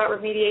talk a lot about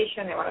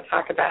remediation. They want to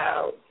talk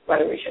about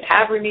whether we should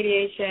have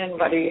remediation,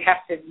 whether you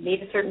have to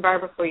meet a certain bar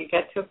before you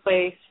get to a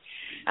place.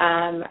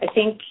 I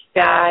think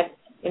that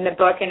in the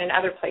book and in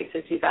other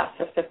places, you've asked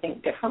us to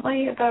think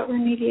differently about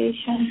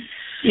remediation.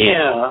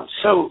 Yeah.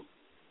 So,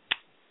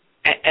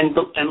 and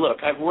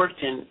look, I've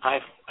worked in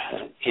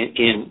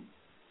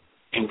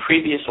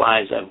previous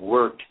lives. I've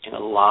worked in a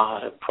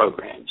lot of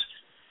programs,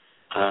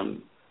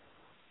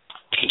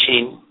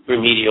 teaching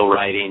remedial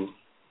writing,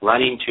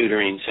 running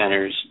tutoring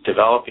centers,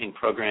 developing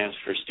programs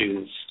for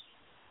students,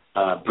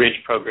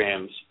 bridge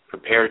programs,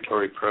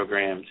 preparatory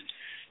programs.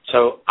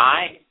 So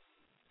I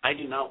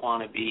do not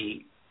want to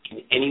be in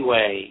any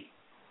way,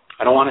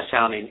 I don't want to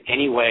sound in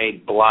any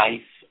way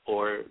blithe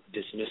or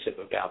dismissive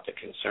about the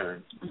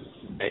concern.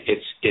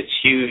 It's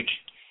huge.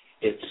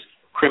 It's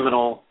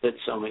criminal that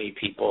so many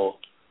people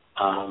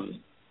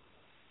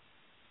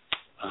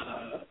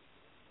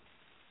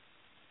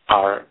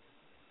are,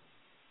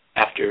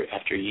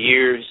 after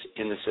years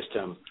in the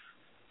system,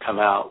 come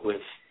out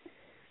with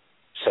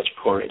such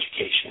poor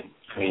education.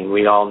 I mean,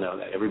 we all know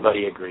that.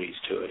 Everybody agrees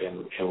to it,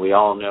 and we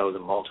all know the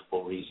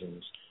multiple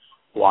reasons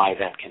why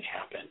that can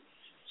happen.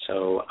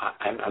 So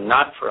I'm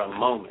not for a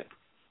moment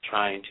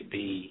trying to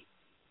be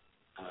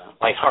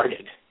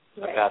lighthearted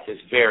about this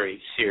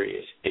very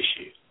serious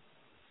issue.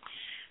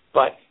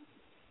 But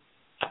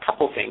a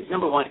couple things.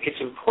 Number one, it's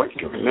important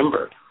to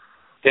remember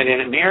that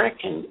in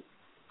American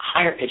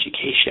higher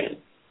education,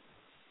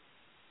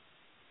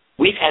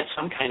 we've had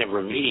some kind of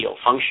remedial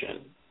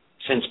function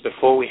since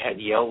before we had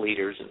yell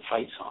leaders and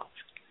fight songs.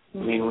 I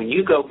mean, when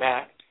you go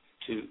back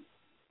to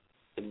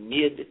the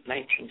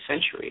mid-19th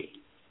century,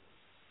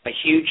 a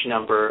huge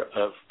number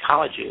of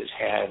colleges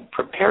had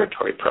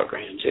preparatory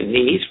programs, and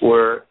these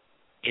were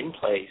in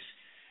place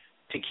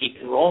to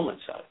keep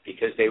enrollments up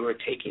because they were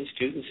taking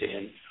students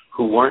in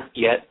who weren't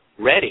yet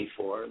ready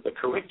for the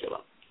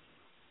curriculum.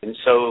 And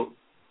so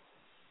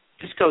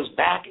this goes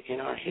back in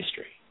our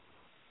history.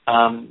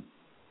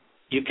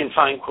 You can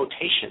find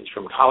quotations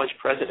from college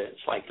presidents,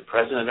 like the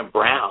president of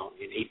Brown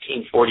in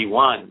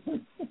 1841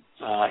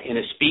 in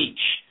a speech.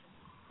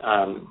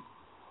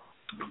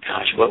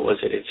 What was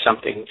it? It's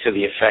something to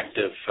the effect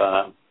of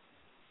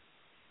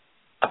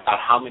about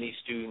how many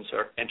students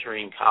are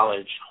entering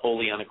college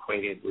wholly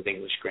unacquainted with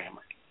English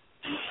grammar.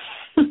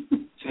 So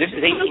this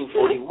is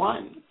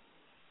 1841.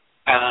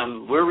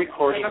 We're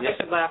recording this.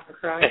 I could laugh or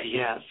cry.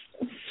 Yes.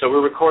 So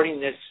we're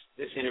recording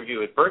this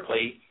interview at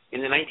Berkeley. In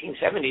the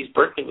 1970s,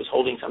 Berkeley was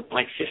holding something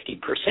like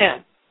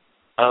 50%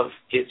 of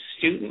its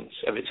students,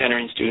 of its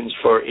entering students,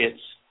 for its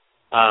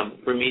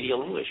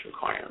remedial English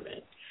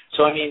requirement.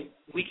 So, I mean,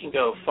 we can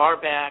go far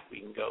back. We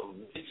can go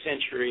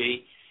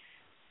mid-century.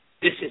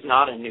 This is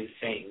not a new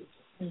thing.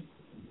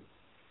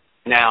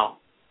 Now,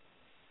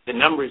 the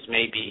numbers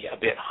may be a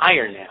bit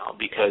higher now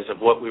because of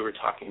what we were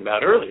talking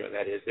about earlier.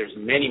 That is, there's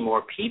many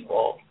more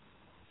people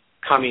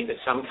coming to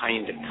some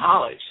kind of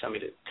college,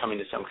 coming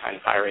to some kind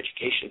of higher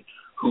education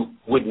who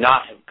would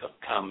not have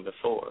come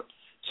before.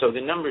 So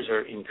the numbers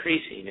are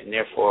increasing, and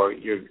therefore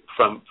you're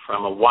from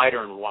a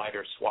wider and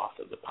wider swath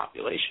of the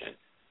population.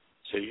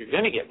 So you're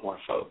going to get more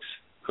folks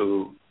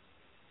who,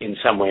 in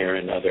some way or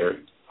another,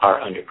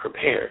 are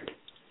underprepared.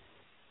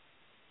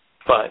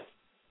 But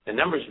the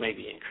numbers may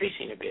be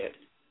increasing a bit,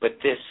 but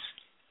this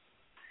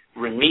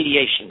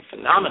remediation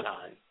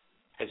phenomenon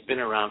has been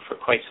around for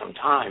quite some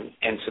time,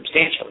 and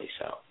substantially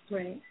so.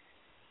 Right.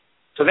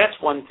 So that's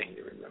one thing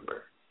to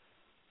remember.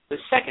 The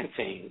second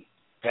thing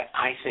that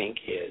I think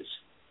is,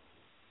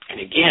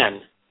 and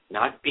again,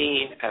 not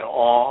being at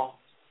all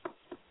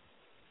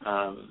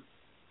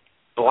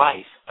blithe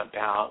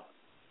about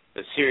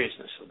the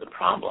seriousness of the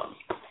problem,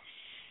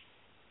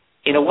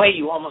 in a way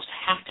you almost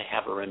have to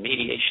have a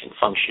remediation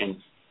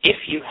function if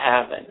you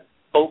have an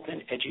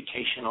open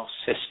educational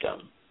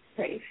system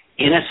right.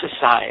 in a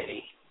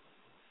society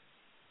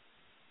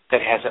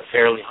that has a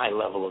fairly high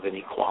level of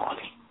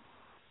inequality.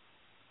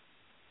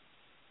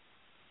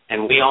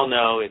 And we all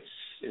know, it's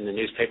in the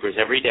newspapers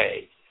every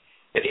day,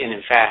 that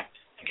in fact,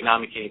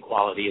 economic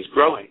inequality is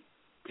growing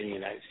in the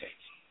United States.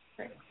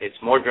 Right. It's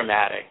more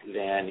dramatic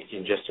than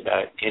in just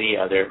about any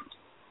other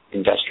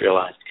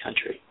industrialized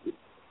country.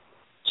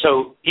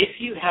 So if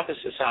you have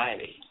a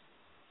society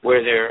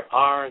where there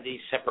are these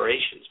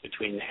separations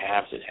between the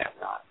haves and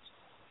have-nots,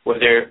 where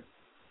there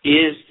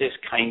is this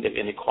kind of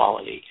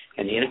inequality,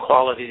 and the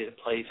inequality that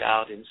plays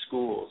out in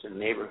schools and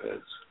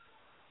neighborhoods,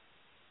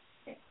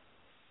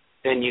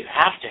 then you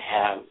have to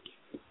have,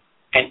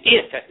 and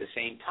if at the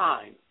same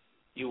time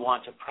you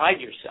want to pride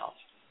yourself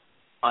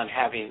on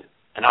having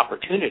an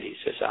opportunity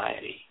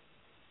society,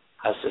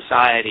 a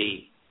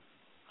society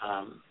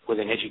with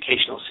an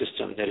educational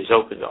system that is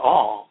open to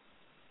all,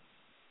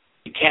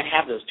 you can't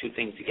have those two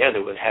things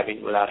together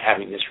without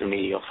having this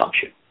remedial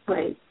function.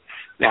 Right.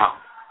 Now,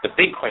 the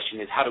big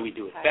question is, how do we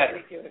do it better?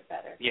 How do we do it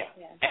better? Yeah,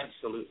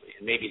 absolutely.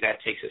 And maybe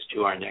that takes us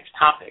to our next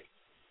topic.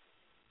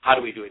 How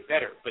do we do it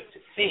better? But to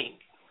think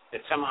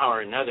that somehow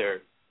or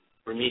another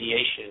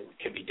remediation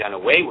can be done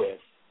away with,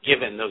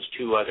 given those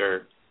two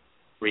other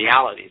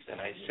realities that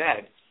I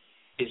said,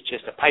 is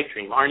just a pipe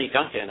dream. Arne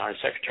Duncan, our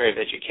Secretary of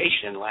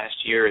Education, last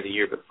year or the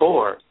year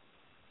before,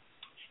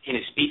 in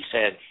his speech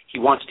said he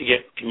wants to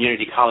get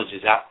community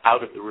colleges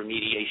out of the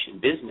remediation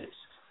business.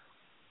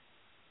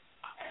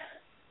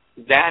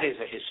 That is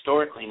a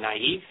historically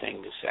naive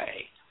thing to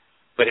say,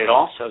 but it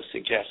also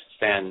suggests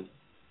then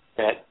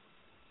that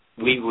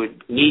we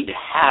would need to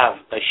have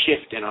a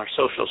shift in our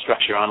social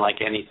structure unlike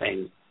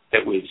anything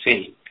that we've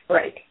seen.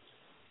 Right.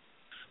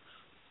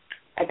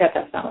 I bet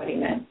that's not what he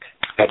meant.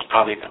 That's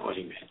probably not what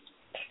he meant.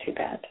 It's too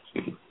bad.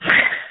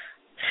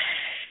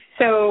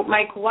 So,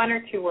 Mike, one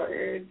or two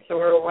words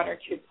or one or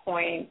 2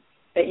 points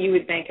that you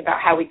would make about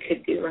how we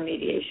could do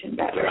remediation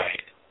better. Right.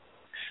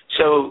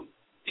 So,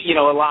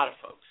 a lot of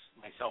folks,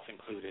 myself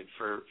included,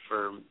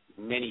 for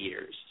many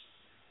years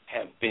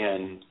have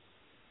been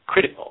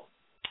critical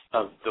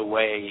of the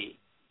way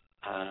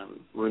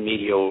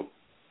remedial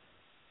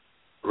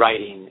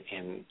writing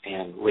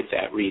and with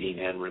that reading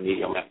and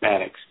remedial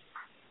mathematics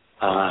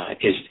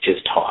is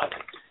taught.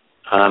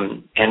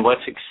 And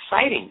what's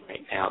exciting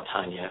right now,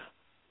 Tanya,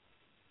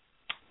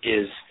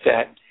 is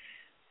that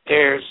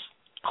there's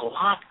a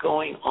lot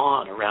going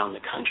on around the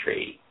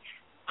country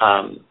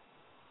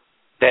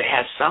that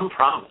has some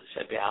promise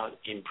about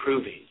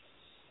improving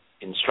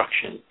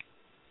instruction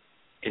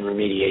in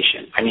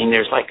remediation. I mean,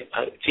 there's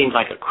it seems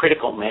like a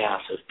critical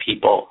mass of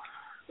people,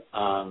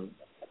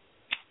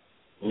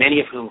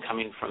 many of whom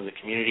coming from the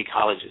community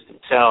colleges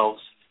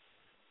themselves,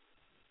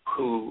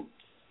 who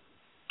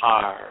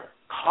are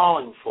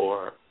calling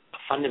for a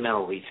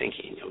fundamental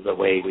rethinking of the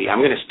way I'm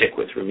going to stick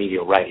with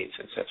remedial writing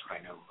since that's what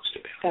I know most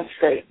about. That's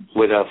great.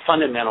 With a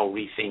fundamental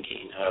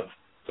rethinking of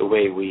the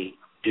way we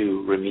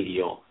do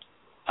remedial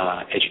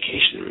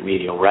education and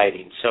remedial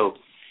writing. So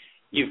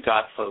you've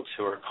got folks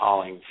who are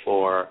calling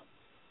for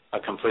a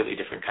completely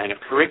different kind of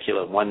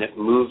curriculum, one that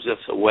moves us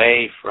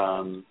away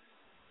from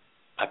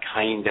a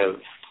kind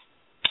of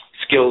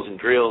skills and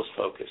drills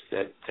focus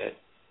that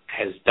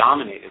has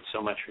dominated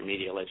so much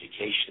remedial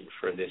education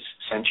for this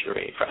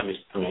century,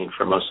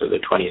 for most of the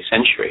 20th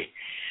century.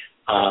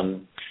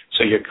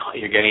 So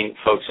you're getting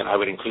folks, and I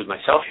would include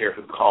myself here,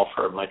 who call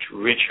for a much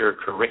richer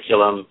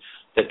curriculum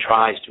that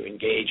tries to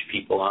engage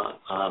people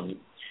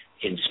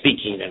in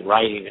speaking and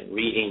writing and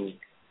reading,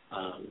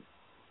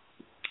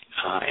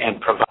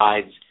 and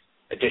provides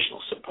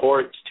additional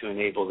support to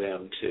enable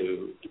them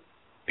to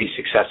be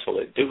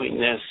successful at doing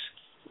this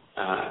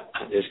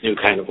new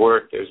kind of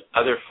work. There's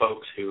other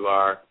folks who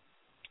are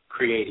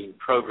creating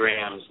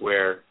programs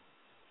where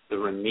the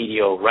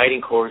remedial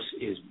writing course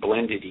is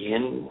blended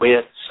in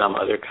with some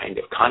other kind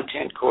of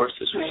content course.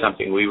 This was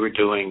something we were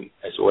doing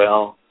as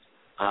well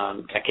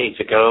decades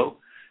ago,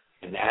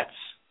 and that's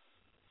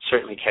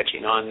certainly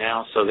catching on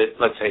now. So that,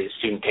 let's say, a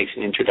student takes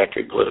an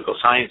introductory political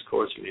science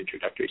course, an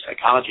introductory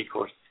psychology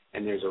course,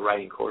 and there's a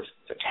writing course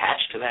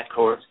attached to that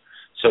course.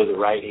 So the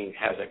writing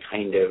has a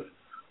kind of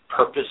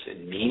purpose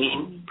and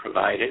meaning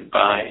provided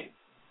by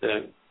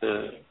the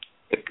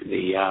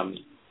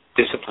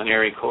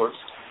disciplinary course.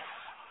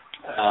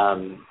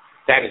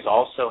 That is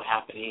also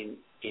happening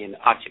in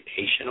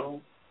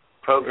occupational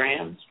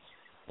programs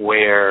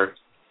where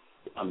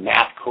a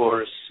math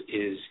course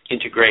is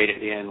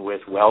integrated in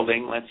with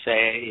welding, let's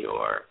say,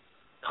 or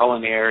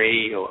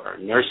culinary or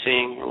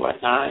nursing or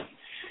whatnot.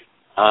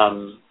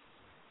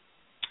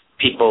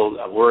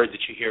 A word that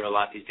you hear a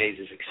lot these days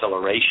is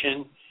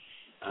acceleration.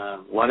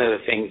 One of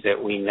the things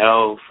that we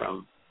know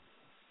from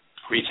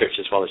research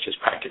as well as just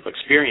practical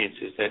experience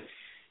is that,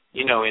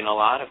 in a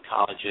lot of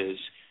colleges,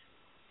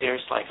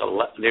 there's like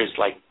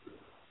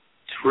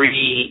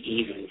 3,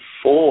 even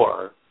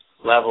 4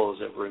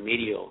 levels of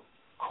remedial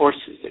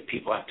courses that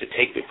people have to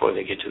take before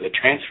they get to the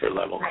transfer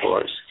level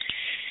course.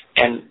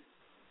 And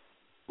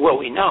what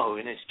we know,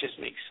 and it just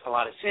makes a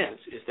lot of sense,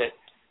 is that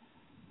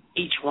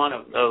each one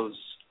of those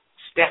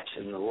steps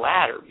in the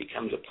ladder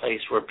becomes a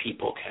place where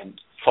people can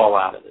fall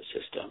out of the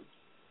system.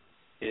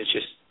 There's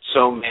just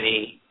so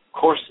many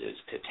courses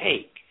to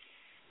take.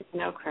 With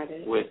no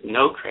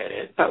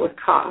credit. But with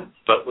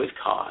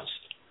cost.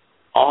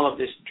 All of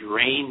this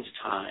drains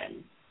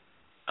time.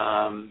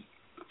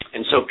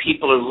 And so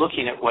people are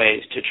looking at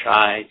ways to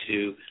try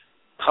to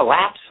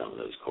collapse some of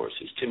those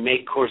courses, to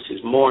make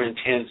courses more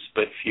intense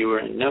but fewer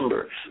in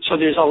number. So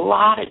there's a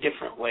lot of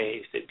different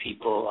ways that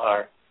people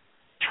are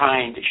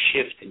trying to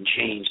shift and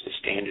change the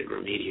standard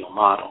remedial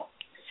model.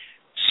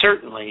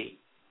 Certainly,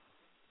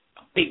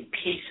 a big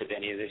piece of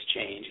any of this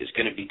change is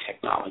going to be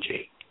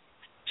technology.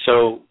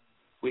 So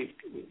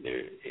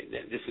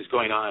this is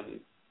going on,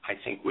 I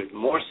think, with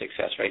more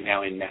success right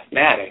now in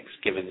mathematics,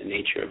 given the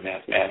nature of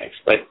mathematics,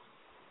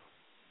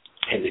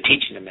 and the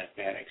teaching of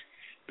mathematics.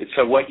 But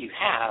so what you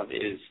have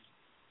is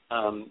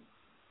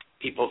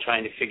people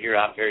trying to figure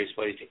out various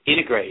ways to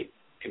integrate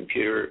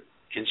computer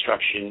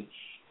instruction,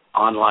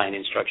 online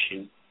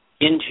instruction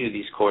into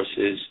these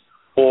courses,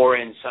 or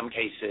in some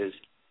cases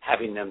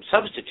having them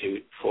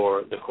substitute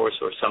for the course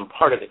or some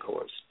part of the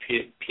course,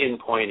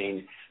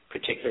 pinpointing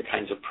particular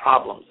kinds of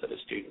problems that a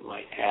student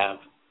might have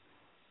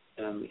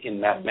in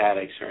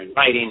mathematics or in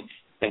writing.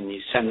 Then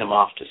you send them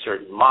off to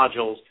certain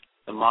modules.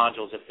 The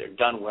modules, if they're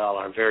done well,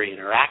 are very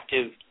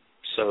interactive,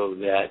 so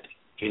that,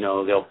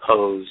 they'll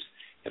pose,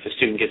 if a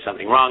student gets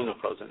something wrong, they'll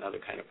pose another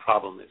kind of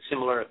problem that's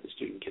similar. If the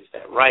student gets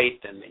that right,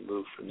 then they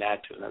move from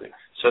that to another.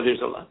 So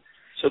there's a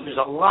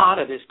lot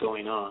of this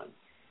going on.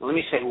 Now, let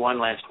me say one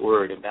last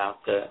word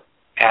about the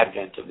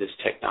advent of this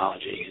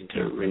technology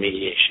into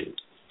remediation.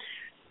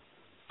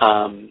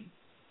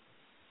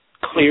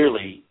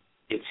 Clearly,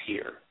 it's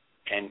here,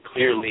 and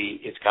clearly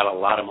it's got a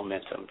lot of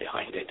momentum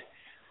behind it.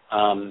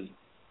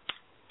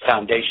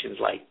 Foundations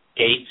like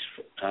Gates,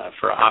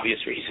 for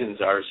obvious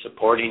reasons, are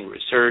supporting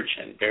research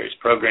and various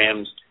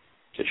programs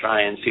to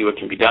try and see what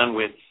can be done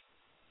with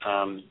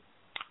the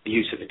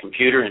use of the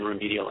computer in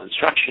remedial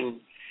instruction.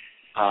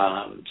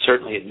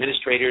 Certainly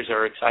administrators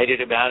are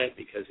excited about it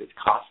because it's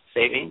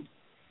cost-saving.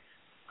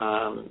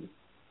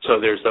 So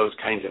there's those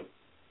kinds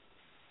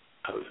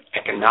of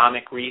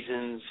economic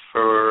reasons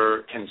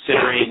for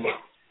considering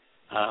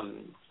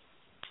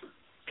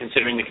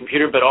the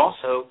computer, but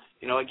also,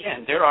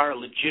 again, there are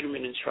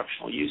legitimate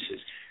instructional uses.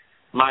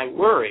 My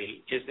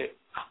worry is that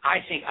I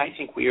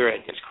think we are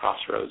at this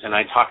crossroads, and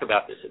I talk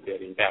about this a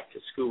bit in Back to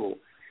School.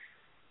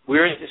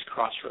 We're at this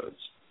crossroads,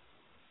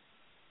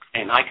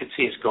 and I could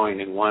see us going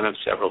in one of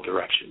several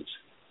directions.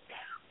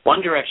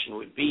 One direction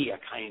would be a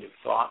kind of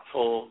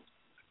thoughtful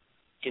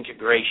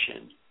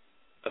integration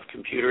of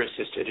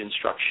computer-assisted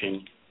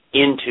instruction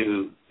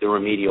into the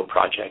remedial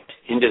project,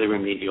 into the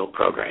remedial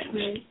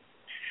programs.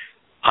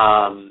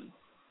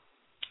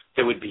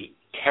 That would be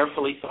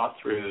carefully thought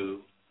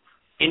through,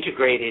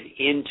 integrated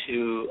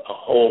into a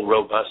whole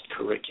robust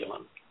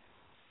curriculum,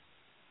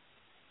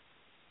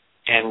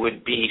 and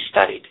would be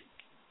studied.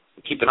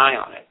 Keep an eye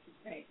on it.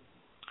 Right.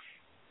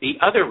 The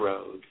other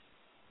road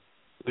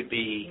would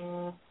be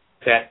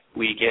that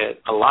we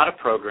get a lot of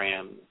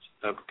programs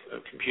of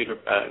computer,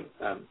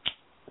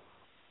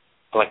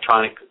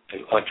 electronic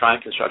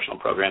instructional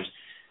programs.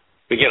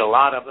 We get a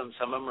lot of them.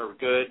 Some of them are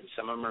good,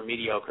 some of them are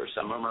mediocre,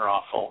 some of them are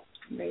awful.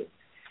 Right.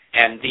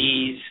 And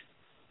these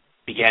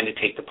began to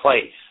take the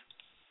place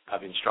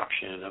of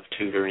instruction, of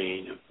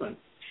tutoring.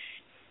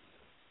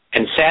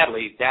 And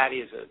sadly, that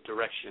is a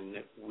direction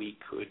that we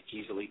could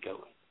easily go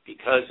in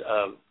because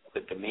of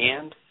the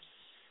demand,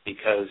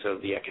 because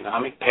of the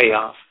economic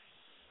payoff,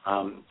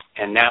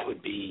 and that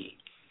would be,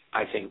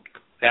 I think,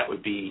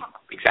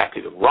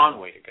 exactly the wrong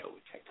way to go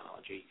with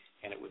technology,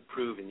 and it would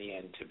prove in the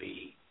end to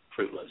be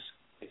fruitless,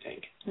 I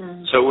think.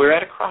 So we're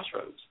at a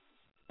crossroads.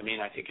 I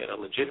think at a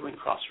legitimate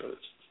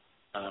crossroads.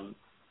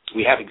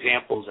 We have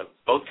examples of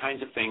both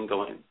kinds of things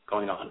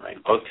going on,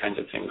 right? Both kinds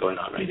of things going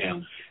on right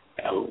now.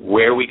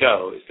 Where we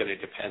go is going to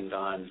depend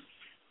on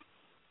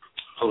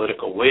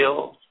political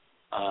will,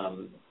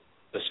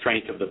 the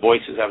strength of the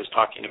voices I was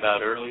talking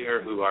about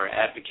earlier who are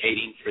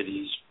advocating for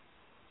these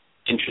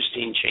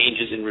interesting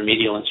changes in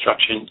remedial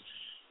instruction.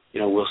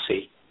 We'll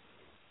see.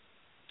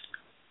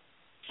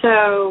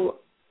 So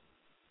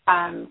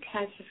can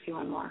I just ask you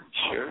one more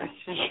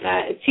question about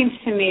that? It seems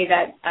to me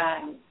that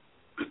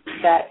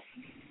that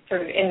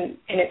sort of in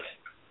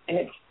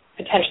its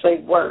potentially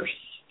worse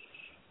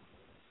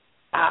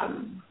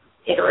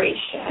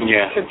iteration,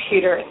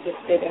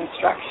 computer-assisted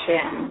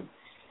instruction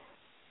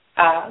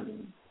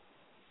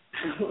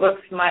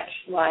looks much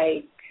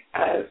like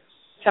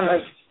some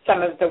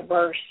of the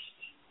worst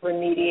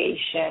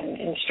remediation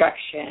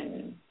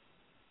instruction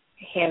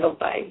handled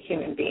by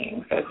human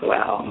beings as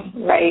well,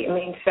 right? I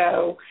mean,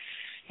 so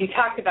you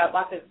talked about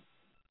lots of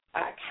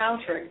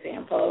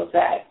counterexamples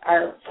that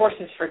are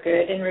forces for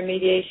good in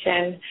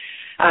remediation,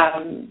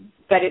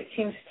 but it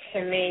seems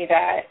to me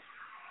that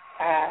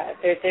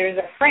there's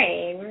a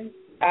frame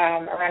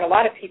around a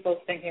lot of people's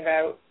thinking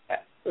about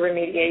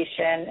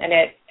remediation, and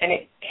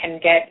it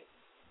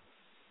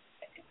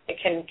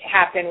can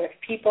happen with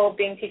people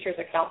being teachers.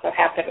 It can also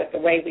happen with the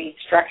way we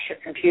structure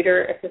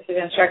computer-assisted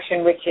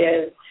instruction, which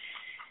is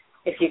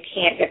if you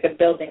can't get the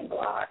building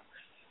blocks,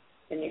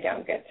 then you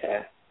don't get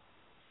to.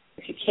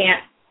 If you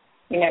can't,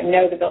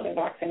 know the building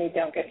blocks, then you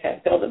don't get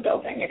to build a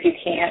building. If you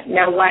can't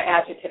know what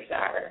adjectives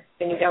are,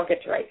 then you don't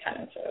get to write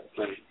sentences,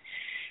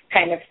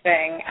 kind of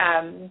thing.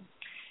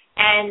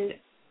 And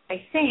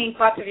I think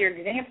lots of your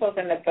examples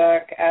in the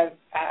book of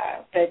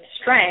the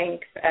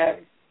strength of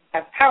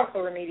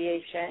powerful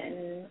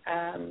remediation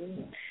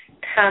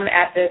come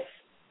at this.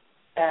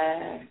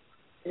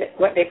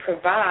 What they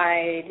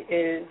provide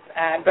is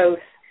both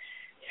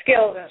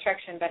skills,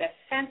 instruction, but a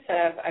sense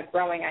of a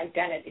growing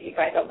identity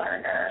by the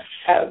learner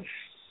of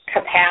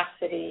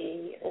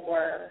capacity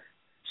or.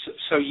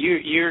 So you're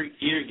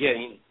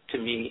getting to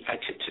me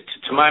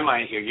to my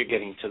mind here. You're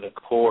getting to the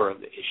core of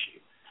the issue.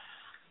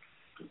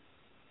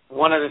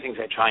 One of the things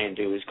I try and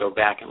do is go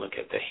back and look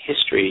at the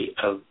history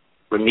of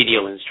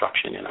remedial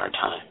instruction in our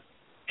time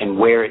and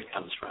where it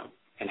comes from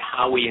and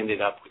how we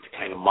ended up with the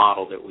kind of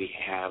model that we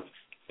have,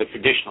 the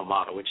traditional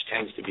model, which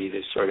tends to be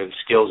this sort of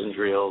skills and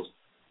drills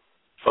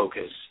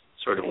focus,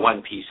 sort of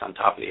one piece on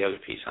top of the other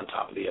piece on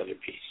top of the other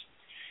piece.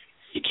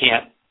 You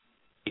can't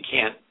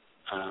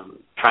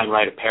try and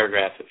write a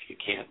paragraph if you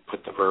can't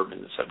put the verb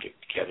and the subject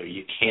together.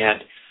 You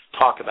can't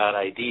talk about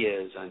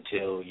ideas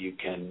until you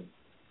can,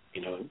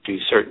 do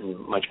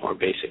certain much more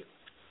basic,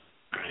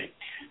 right?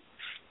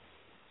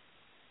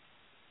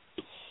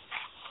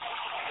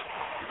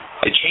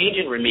 The change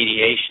in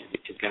remediation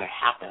is going to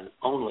happen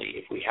only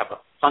if we have a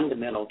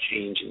fundamental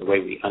change in the way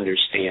we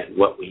understand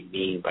what we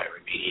mean by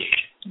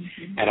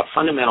remediation, and a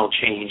fundamental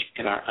change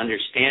in our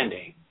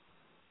understanding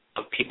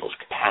of people's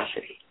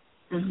capacity.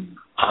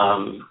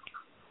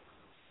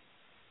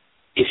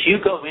 If you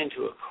go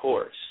into a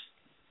course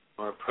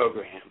or a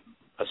program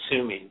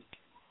assuming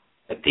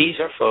that these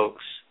are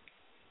folks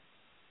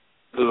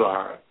who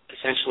are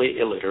essentially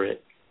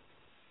illiterate,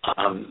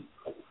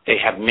 they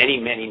have many,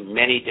 many,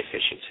 many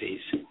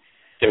deficiencies,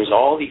 there's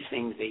all these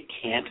things they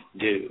can't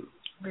do.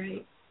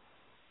 Right.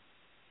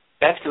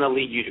 That's going to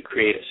lead you to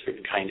create a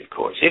certain kind of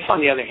course. If, on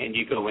the other hand,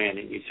 you go in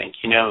and you think,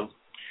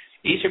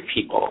 these are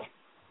people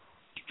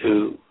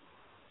who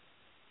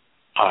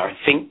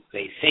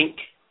they think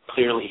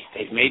clearly,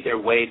 they've made their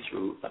way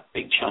through a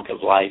big chunk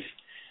of life.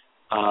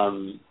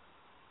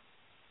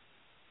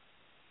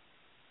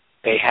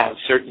 They have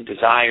certain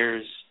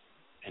desires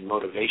and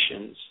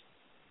motivations.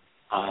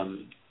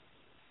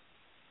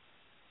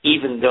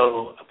 Even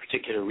though a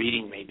particular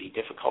reading may be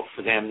difficult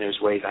for them, there's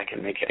ways I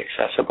can make it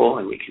accessible,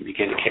 and we can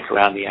begin to kick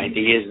around the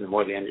ideas, and the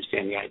more they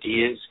understand the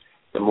ideas,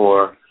 the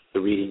more the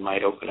reading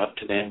might open up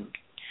to them.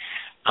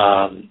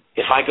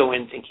 If I go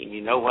in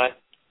thinking,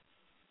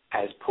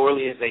 as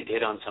poorly as they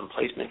did on some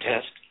placement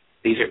test,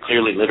 these are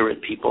clearly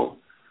literate people.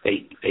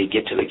 They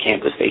get to the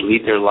campus, they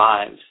lead their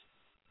lives,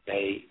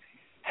 they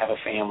have a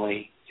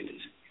family.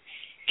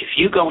 If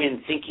you go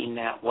in thinking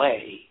that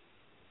way,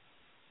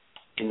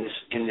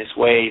 in this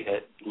way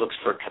that looks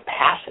for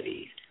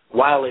capacity,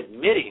 while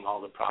admitting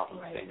all the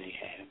problems they may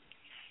have,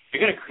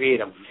 you're going to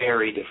create a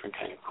very different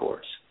kind of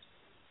course.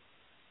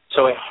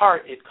 So at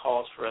heart, it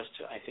calls for us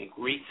to, I think,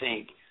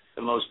 rethink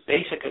the most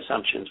basic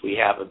assumptions we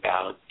have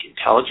about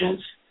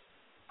intelligence,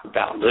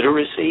 about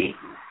literacy,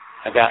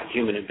 about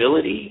human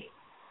ability,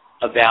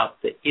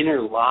 about the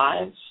inner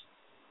lives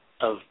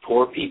of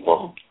poor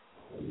people,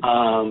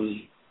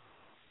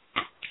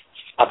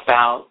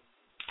 about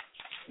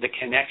the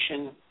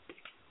connection,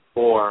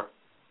 or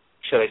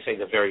should I say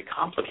the very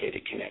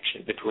complicated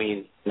connection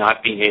between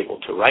not being able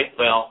to write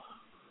well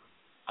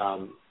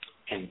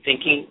and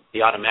thinking.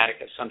 The automatic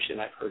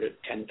assumption, I've heard it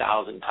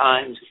 10,000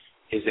 times,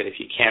 is that if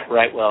you can't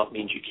write well, it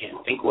means you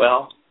can't think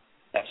well.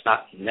 That's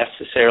not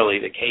necessarily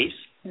the case.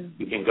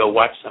 You can go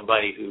watch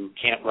somebody who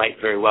can't write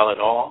very well at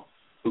all,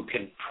 who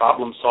can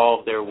problem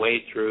solve their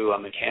way through a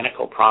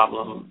mechanical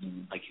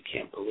problem like you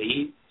can't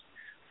believe.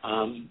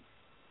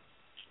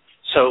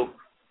 So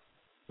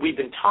we've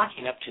been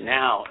talking up to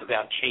now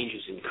about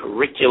changes in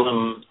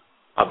curriculum,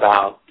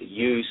 about the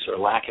use or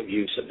lack of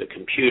use of the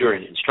computer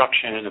in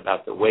instruction,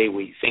 about the way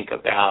we think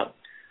about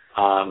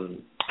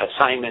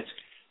assignments.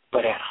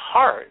 But at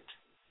heart,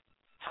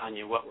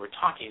 Tanya, what we're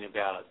talking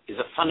about is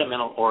a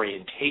fundamental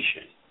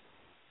orientation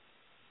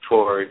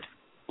toward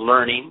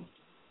learning,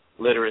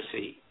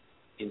 literacy,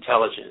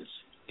 intelligence,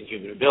 and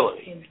human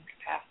ability. Human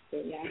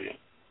capacity, yeah.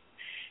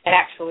 And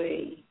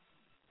actually,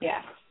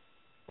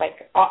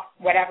 like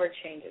whatever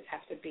changes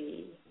have to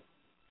be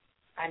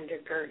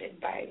undergirded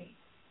by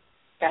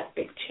that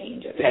big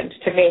change, it seems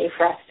to me,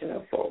 for us to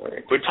move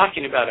forward. We're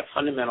talking about a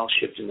fundamental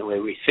shift in the way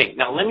we think.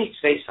 Now, let me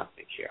say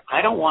something here.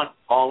 I don't want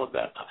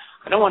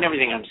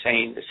everything I'm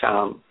saying to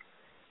sound,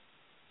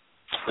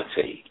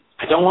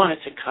 I don't want it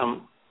to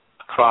come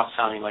across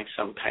sounding like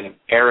some kind of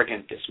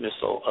arrogant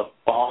dismissal of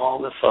all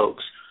the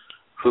folks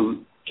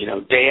who,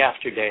 day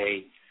after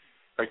day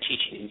are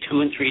teaching in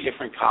 2 and 3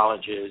 different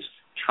colleges,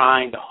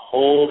 trying to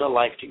hold a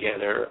life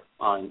together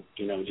on,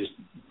 just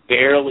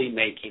barely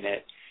making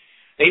it.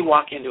 They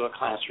walk into a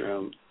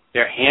classroom,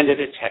 they're handed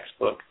a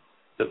textbook,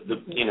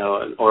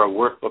 or a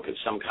workbook of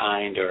some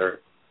kind, or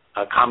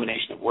a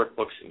combination of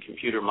workbooks and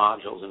computer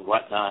modules and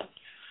whatnot.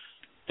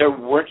 They're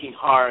working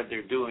hard.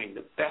 They're doing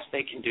the best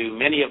they can do.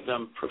 Many of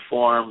them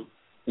perform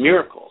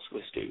miracles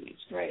with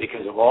students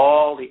because of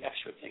all the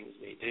extra things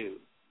they do.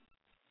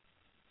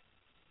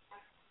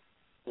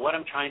 What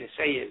I'm trying to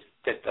say is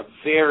that the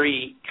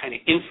very kind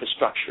of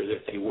infrastructure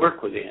that they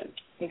work within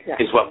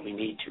is what we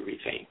need to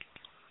rethink.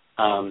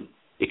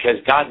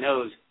 Because God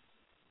knows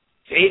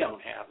they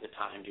don't have the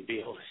time to be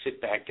able to sit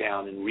back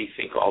down and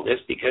rethink all this,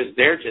 because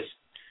they're just,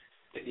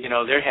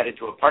 they're headed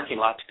to a parking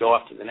lot to go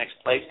off to the next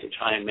place to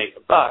try and make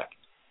a buck,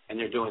 and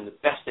they're doing the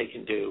best they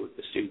can do with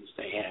the students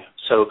they have.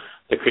 So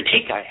the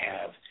critique I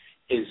have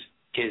is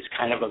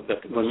kind of the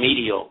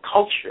remedial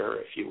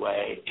culture, if you will,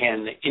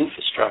 and the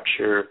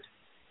infrastructure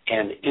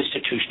and the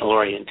institutional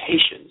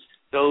orientations.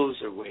 Those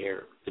are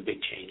where the big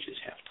changes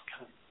have to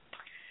come.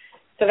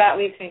 So that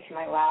leads me to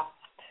my last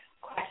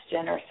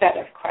question or set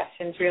of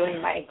questions, really,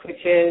 Mike,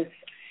 which is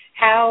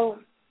how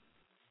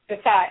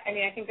decide.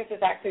 I think this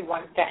is actually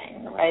one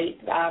thing, right?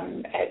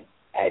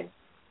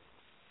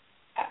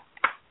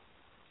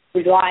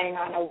 Relying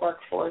on a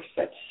workforce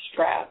that's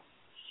stressed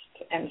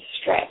and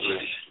stretched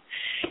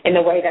in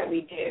the way that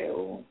we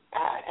do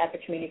at the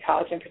community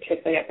college, and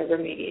particularly at the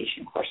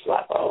remediation course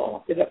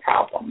level, is a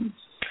problem.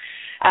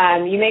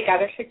 You make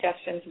other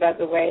suggestions about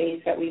the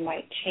ways that we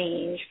might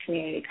change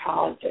community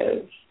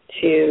colleges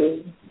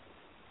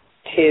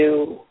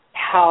to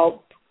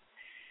help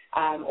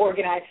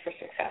organize for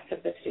success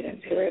of the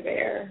students who are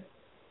there.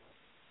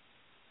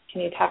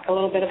 Can you talk a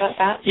little bit about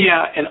that?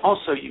 Yeah, and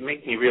also you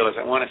make me realize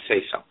I want to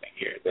say something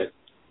here, that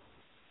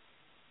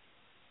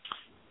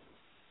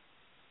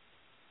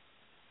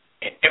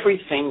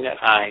everything that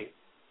I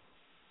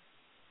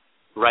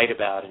write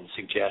about and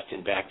suggest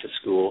in Back to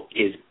School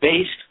is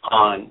based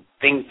on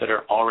things that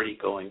are already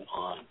going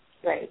on.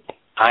 Right.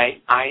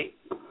 I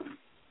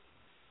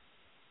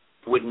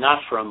would not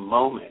for a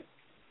moment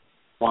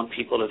want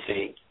people to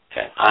think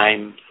that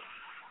I'm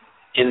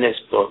in this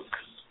book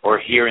or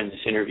here in this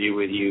interview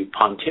with you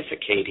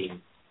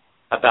pontificating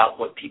about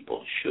what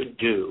people should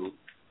do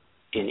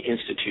in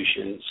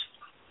institutions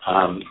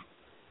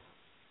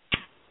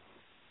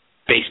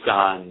based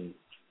on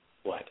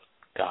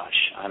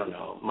I don't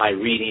know, my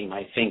reading,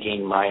 my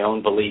thinking, my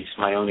own beliefs,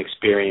 my own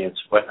experience,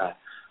 whatnot.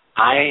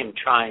 I am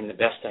trying the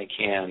best I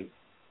can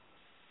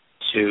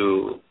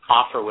to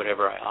offer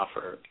whatever I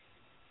offer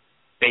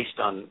based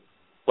on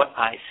what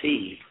I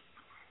see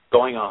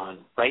going on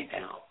right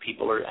now.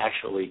 People are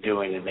actually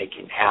doing and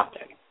making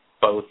happen,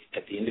 both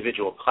at the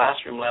individual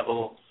classroom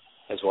level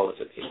as well as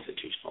at the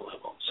institutional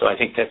level. So I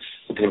think that's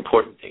an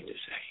important thing to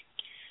say.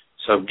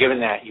 So given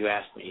that, you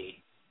asked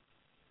me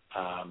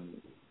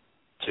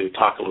to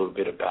talk a little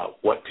bit about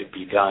what could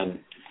be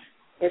done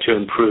to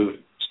improve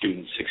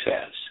student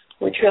success.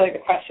 Which really the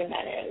question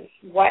then is,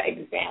 what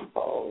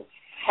examples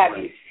have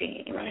you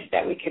seen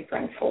that we could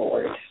bring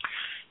forward?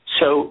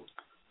 So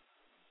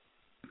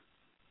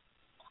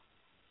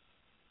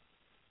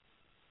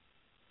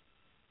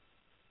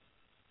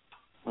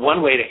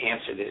one way to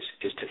answer this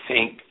is to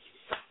think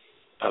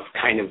of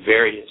kind of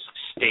various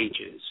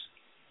stages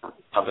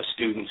of a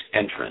student's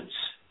entrance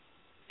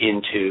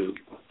into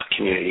a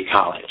community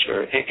college,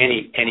 or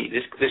any.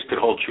 This could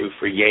hold true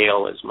for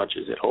Yale as much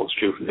as it holds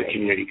true for the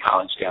community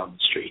college down the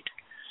street.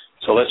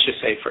 So let's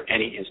just say for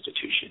any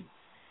institution.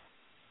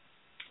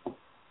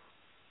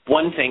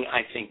 One thing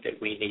I think that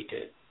we need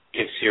to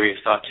give serious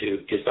thought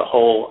to is the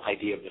whole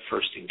idea of the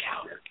first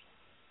encounter.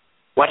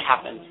 What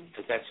happens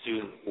as that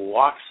student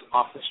walks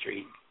off the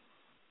street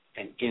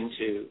and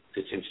into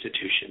this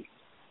institution?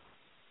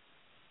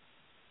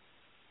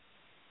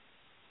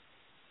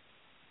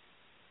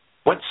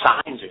 What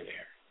signs are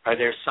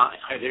there?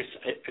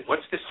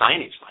 What's the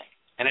signage like?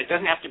 And it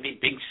doesn't have to be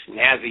big,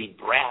 snazzy,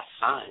 brass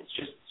signs,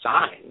 just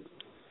signs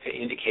to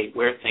indicate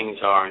where things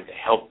are and to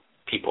help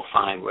people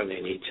find what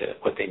they need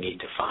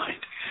to find.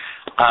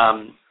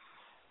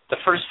 The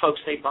first folks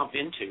they bump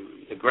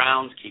into, the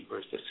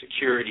groundskeepers, the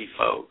security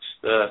folks,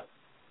 the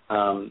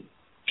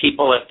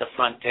people at the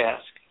front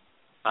desk,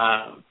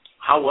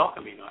 how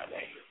welcoming are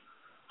they?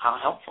 How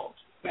helpful?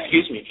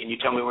 Excuse me, can you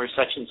tell me where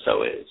such and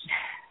so is?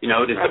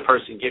 Does the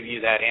person give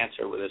you that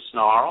answer with a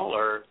snarl,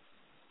 or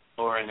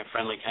or in a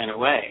friendly kind of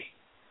way?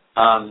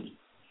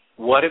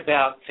 What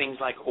about things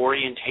like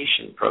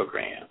orientation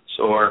programs,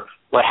 or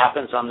what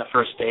happens on the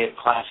first day of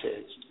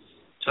classes?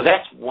 So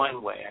that's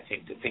one way, I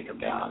think, to think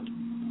about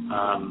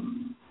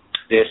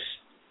this.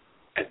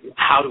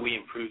 How do we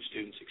improve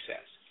student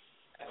success?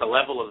 At the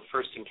level of the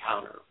first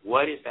encounter,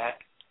 what is that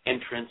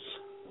entrance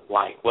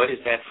like? What is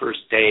that first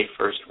day,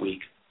 first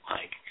week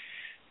like?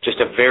 Just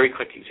a very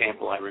quick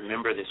example. I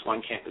remember this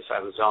one campus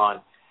I was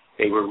on,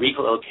 they were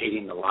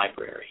relocating the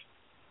library.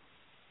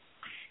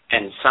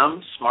 And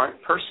some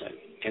smart person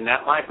in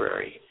that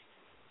library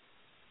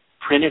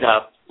printed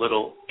up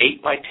little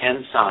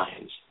 8x10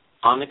 signs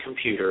on the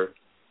computer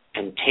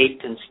and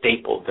taped and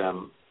stapled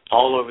them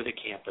all over the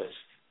campus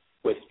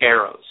with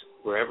arrows.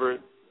 Wherever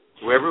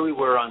we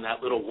were on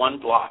that little one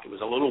block, it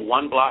was a little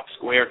one-block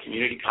square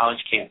community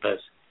college campus,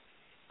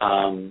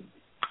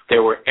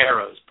 there were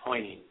arrows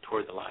pointing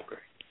toward the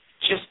library.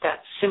 Just that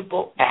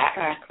simple act.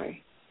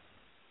 Exactly.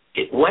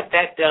 What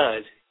that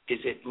does is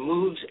it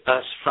moves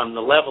us from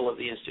the level of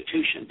the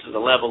institution to the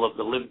level of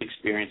the lived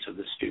experience of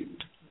the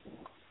student.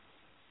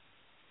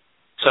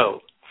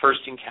 So, first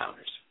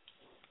encounters.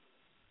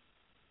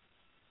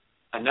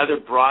 Another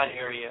broad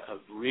area of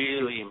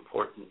really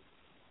important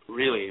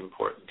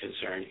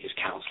concern is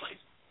counseling.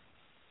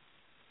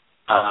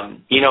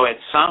 At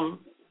some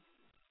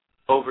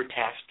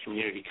overtaxed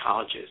community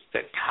colleges,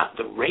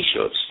 the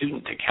ratio of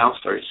student to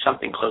counselor is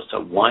something close to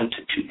 1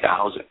 to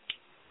 2,000.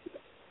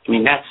 I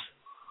mean, that's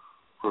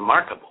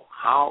remarkable.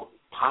 How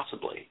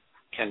possibly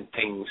can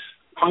things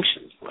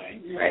function this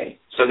way? Right.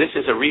 So this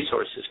is a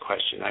resources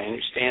question. I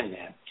understand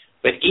that.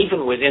 But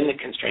even within the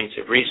constraints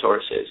of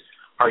resources,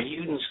 are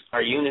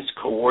units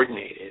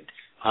coordinated?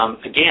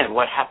 Again,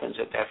 what happens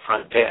at that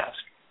front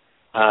desk?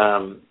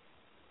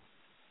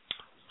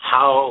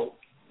 How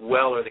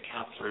well are the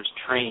counselors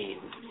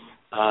trained?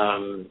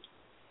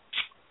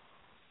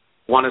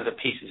 One of the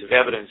pieces of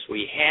evidence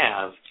we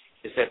have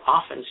is that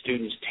often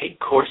students take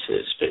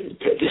courses,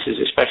 this is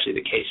especially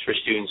the case for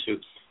students who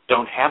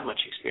don't have much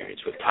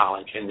experience with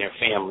college in their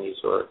families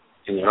or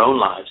in their own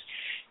lives.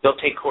 They'll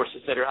take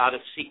courses that are out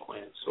of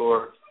sequence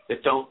or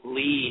that don't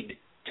lead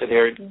to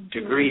their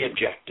degree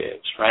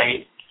objectives,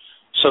 right?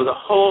 So the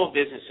whole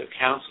business of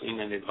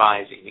counseling and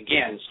advising,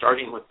 again,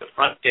 starting with the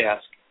front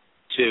desk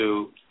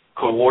to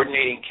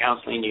coordinating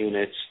counseling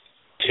units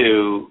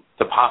to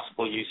the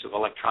possible use of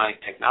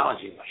electronic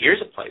technology. Now,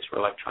 here's a place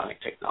where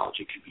electronic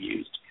technology could be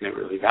used in a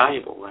really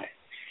valuable way.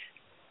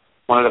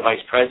 One of the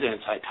vice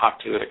presidents I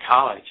talked to at a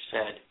college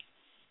said,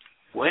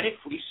 what if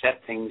we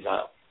set things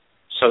up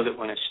so that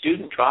when a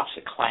student drops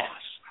a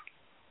class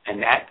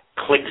and that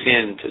clicks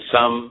into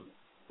some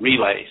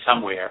relay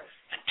somewhere,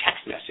 a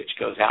text message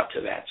goes out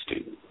to that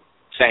student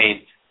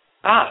saying,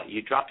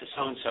 you dropped a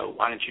so-and-so,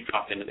 why don't you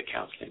drop into the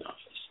counseling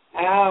office?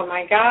 Oh,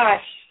 my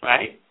gosh.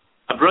 Right?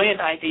 A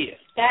brilliant idea.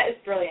 That is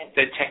brilliant.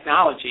 That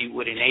technology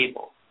would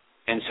enable.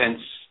 And since,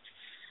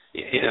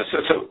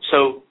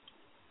 so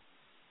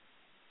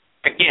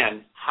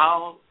again,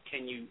 how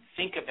can you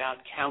think about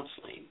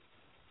counseling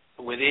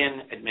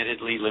within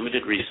admittedly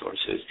limited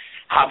resources?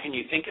 How can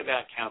you think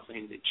about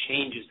counseling that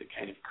changes the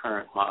kind of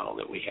current model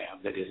that we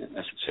have that isn't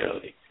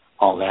necessarily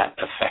all that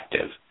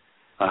effective?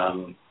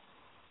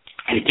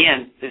 And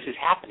again, this is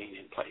happening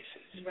in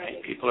places.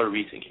 Right? People are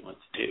rethinking what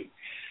to do.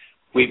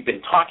 We've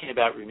been talking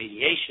about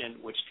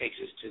remediation, which takes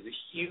us to the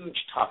huge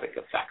topic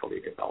of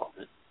faculty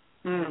development.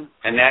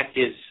 And that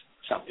is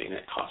something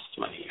that costs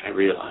money. I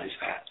realize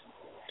that.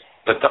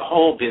 But the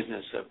whole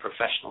business of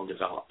professional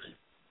development,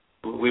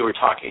 we were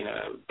talking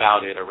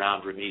about it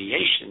around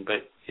remediation,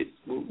 but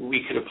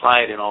we could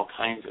apply it in all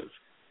kinds of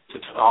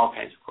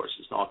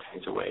courses in all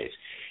kinds of ways.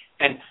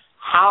 And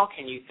how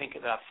can you think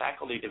about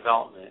faculty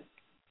development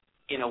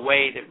in a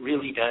way that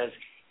really does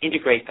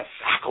integrate the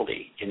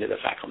faculty into the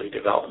faculty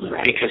development?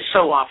 Right. Because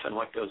so often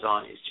what goes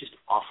on is just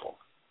awful.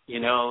 They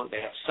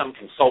have some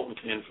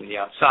consultant come in from the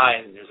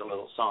outside, and there's a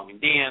little song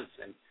and dance,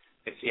 and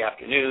it's the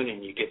afternoon,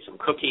 and you get some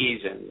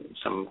cookies and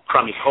some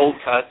crummy cold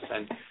cuts,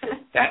 and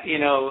that,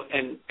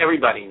 and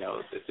everybody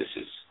knows that this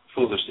is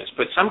foolishness.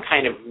 But some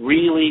kind of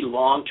really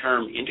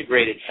long-term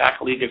integrated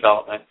faculty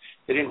development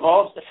that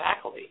involves the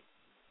faculty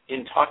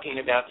in talking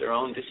about their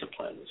own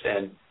disciplines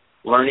and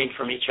learning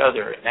from each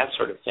other and that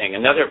sort of thing.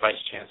 Another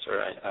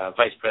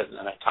vice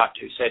president I talked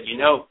to said,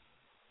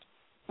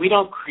 we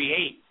don't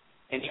create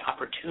any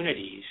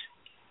opportunities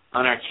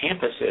on our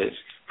campuses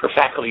for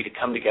faculty to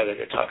come together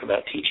to talk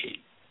about teaching.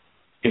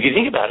 If you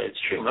think about it, it's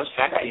true. Most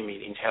faculty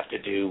meetings have to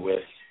do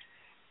with,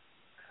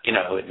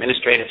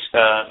 administrative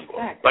stuff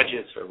or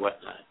budgets or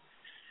whatnot.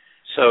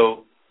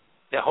 So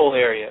the whole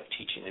area of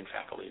teaching and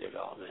faculty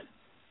development.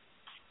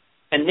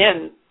 And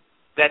then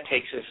that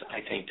takes us,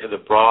 I think, to the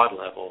broad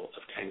level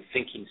of kind of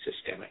thinking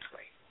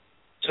systemically.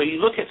 So you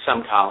look at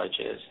some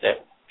colleges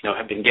that,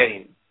 have been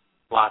getting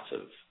lots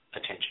of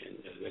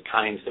attention, the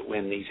kinds that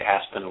win these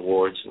Aspen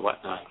Awards and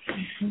whatnot.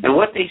 And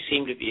what they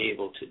seem to be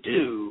able to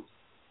do,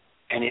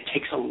 and it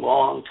takes a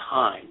long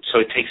time. So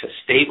it takes a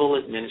stable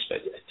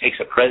administrator. It takes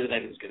a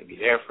president who's going to be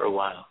there for a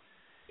while.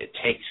 It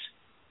takes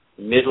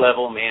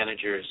mid-level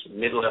managers,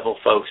 mid-level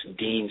folks,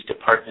 deans,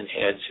 department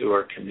heads who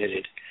are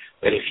committed.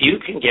 But if you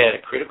can get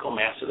a critical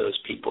mass of those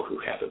people who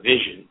have a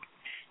vision,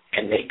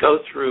 and they go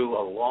through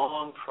a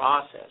long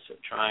process of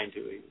trying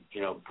to,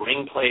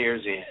 bring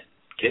players in,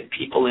 get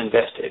people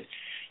invested,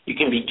 you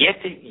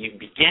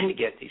begin to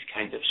get these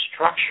kinds of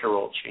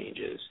structural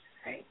changes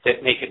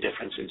that make a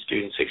difference in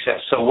student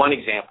success. So one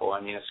example, a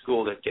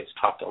school that gets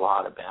talked a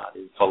lot about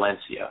is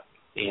Valencia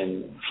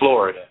in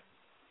Florida.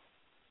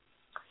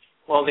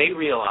 Well, they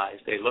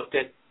realized they looked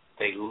at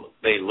the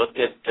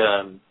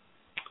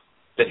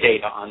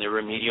data on their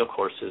remedial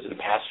courses and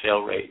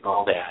pass-fail rate and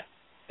all that,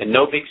 and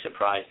no big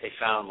surprise, they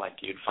found, like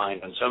you'd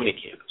find on so many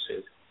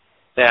campuses,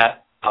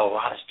 that a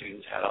lot of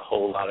students had a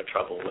whole lot of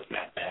trouble with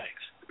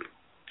mathematics.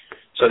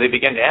 So they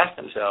began to ask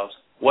themselves,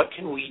 what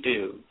can we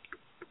do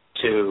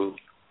to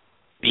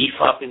beef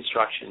up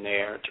instruction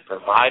there, to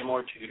provide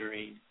more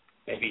tutoring,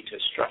 maybe to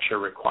structure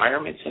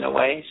requirements in a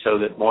way so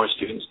that more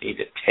students need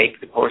to take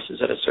the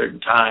courses at a certain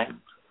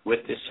time with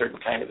this certain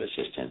kind of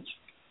assistance.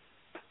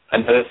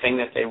 Another thing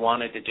that they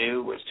wanted to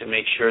do was to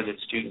make sure that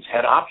students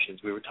had options.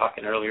 We were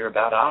talking earlier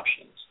about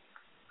options,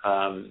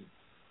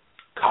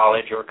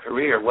 college or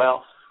career.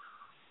 Well,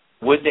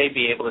 would they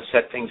be able to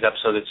set things up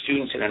so that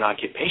students in an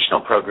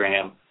occupational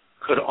program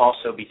could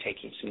also be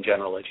taking some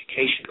general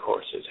education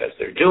courses as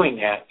they're doing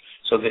that,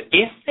 so that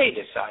if they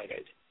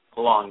decided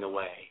along the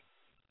way,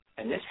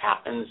 and this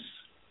happens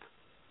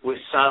with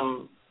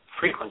some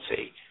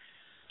frequency,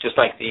 just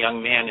like the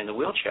young man in the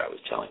wheelchair I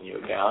was telling you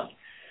about,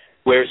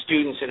 where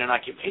students in an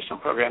occupational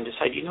program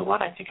decide, you know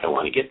what, I think I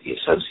want to get the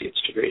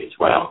associate's degree as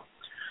well.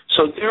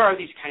 So there are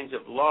these kinds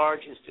of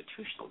large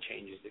institutional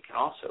changes that can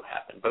also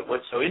happen. But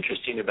what's so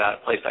interesting about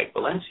a place like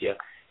Valencia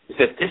is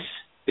that this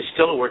is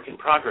still a work in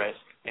progress,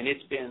 and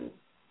it's been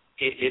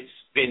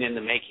in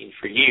the making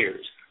for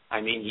years.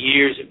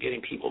 Years of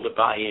getting people to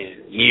buy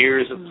in,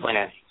 years of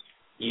planning,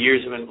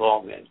 years of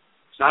involvement.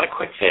 It's not a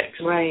quick fix.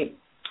 Right.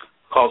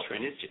 It calls for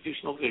an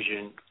institutional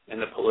vision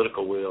and the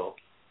political will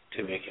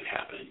to make it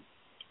happen.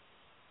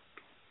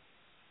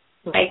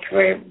 Mike,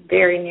 we're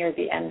very near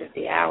the end of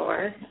the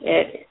hour.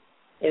 It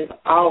is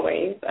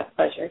always a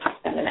pleasure to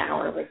spend an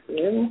hour with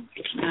you.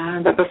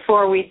 But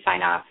before we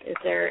sign off, is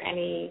there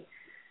any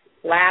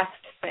last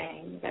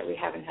thing that we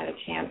haven't had a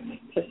chance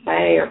to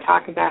say or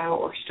talk about,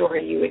 or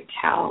story you would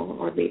tell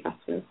or leave us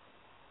with?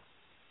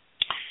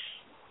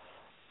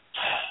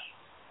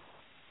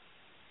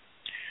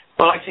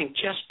 Well, I think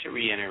just to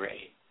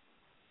reiterate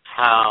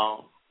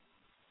how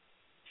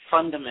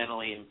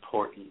fundamentally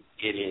important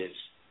it is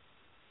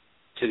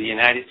to the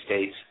United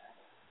States,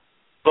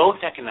 both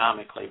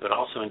economically but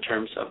also in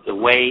terms of the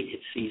way it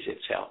sees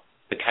itself,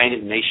 the kind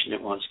of nation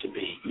it wants to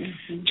be,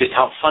 just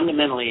how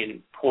fundamentally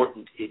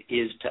important it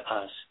is to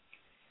us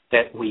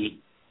that we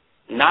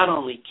not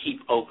only keep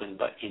open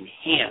but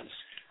enhance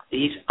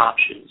these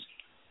options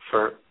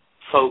for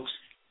folks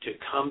to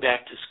come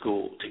back to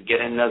school, to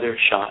get another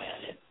shot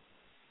at it.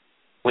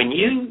 When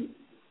you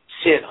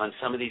sit on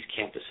some of these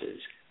campuses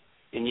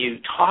and you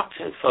talk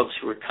to folks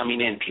who are coming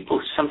in, people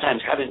who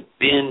sometimes haven't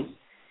been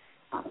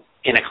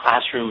in a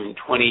classroom in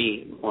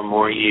 20 or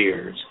more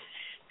years,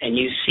 and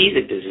you see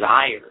the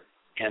desire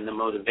and the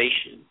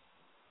motivation,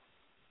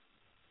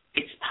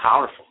 it's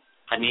powerful.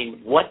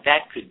 What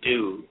that could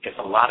do if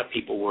a lot of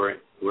people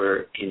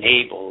were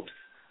enabled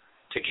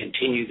to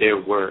continue their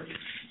work,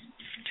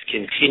 to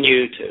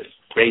continue to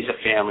raise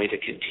a family, to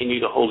continue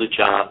to hold a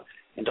job,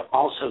 and to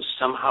also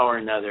somehow or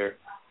another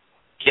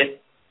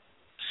get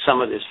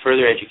some of this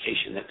further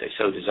education that they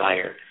so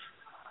desire,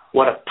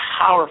 what a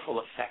powerful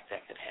effect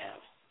that could have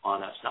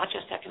on us, not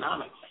just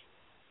economically,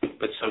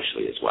 but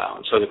socially as well.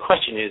 And so the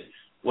question is,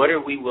 what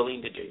are we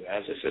willing to do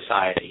as a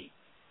society,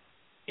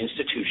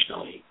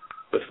 institutionally,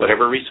 with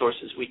whatever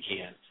resources we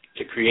can,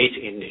 to create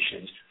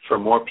conditions for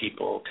more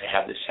people to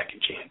have this second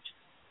chance?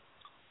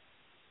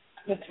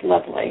 That's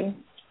lovely.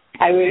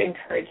 I would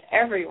encourage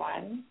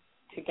everyone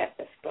to get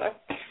this book,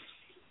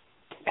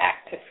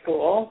 Back to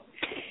School.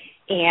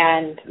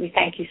 And we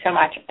thank you so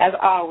much, as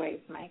always,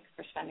 Mike,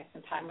 for spending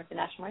some time with the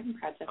National Writing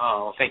Project.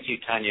 Oh, thank you,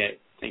 Tanya.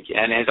 Thank you.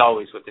 And as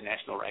always, with the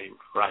National Writing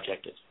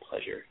Project, it's a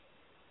pleasure.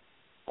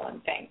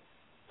 Well, thanks.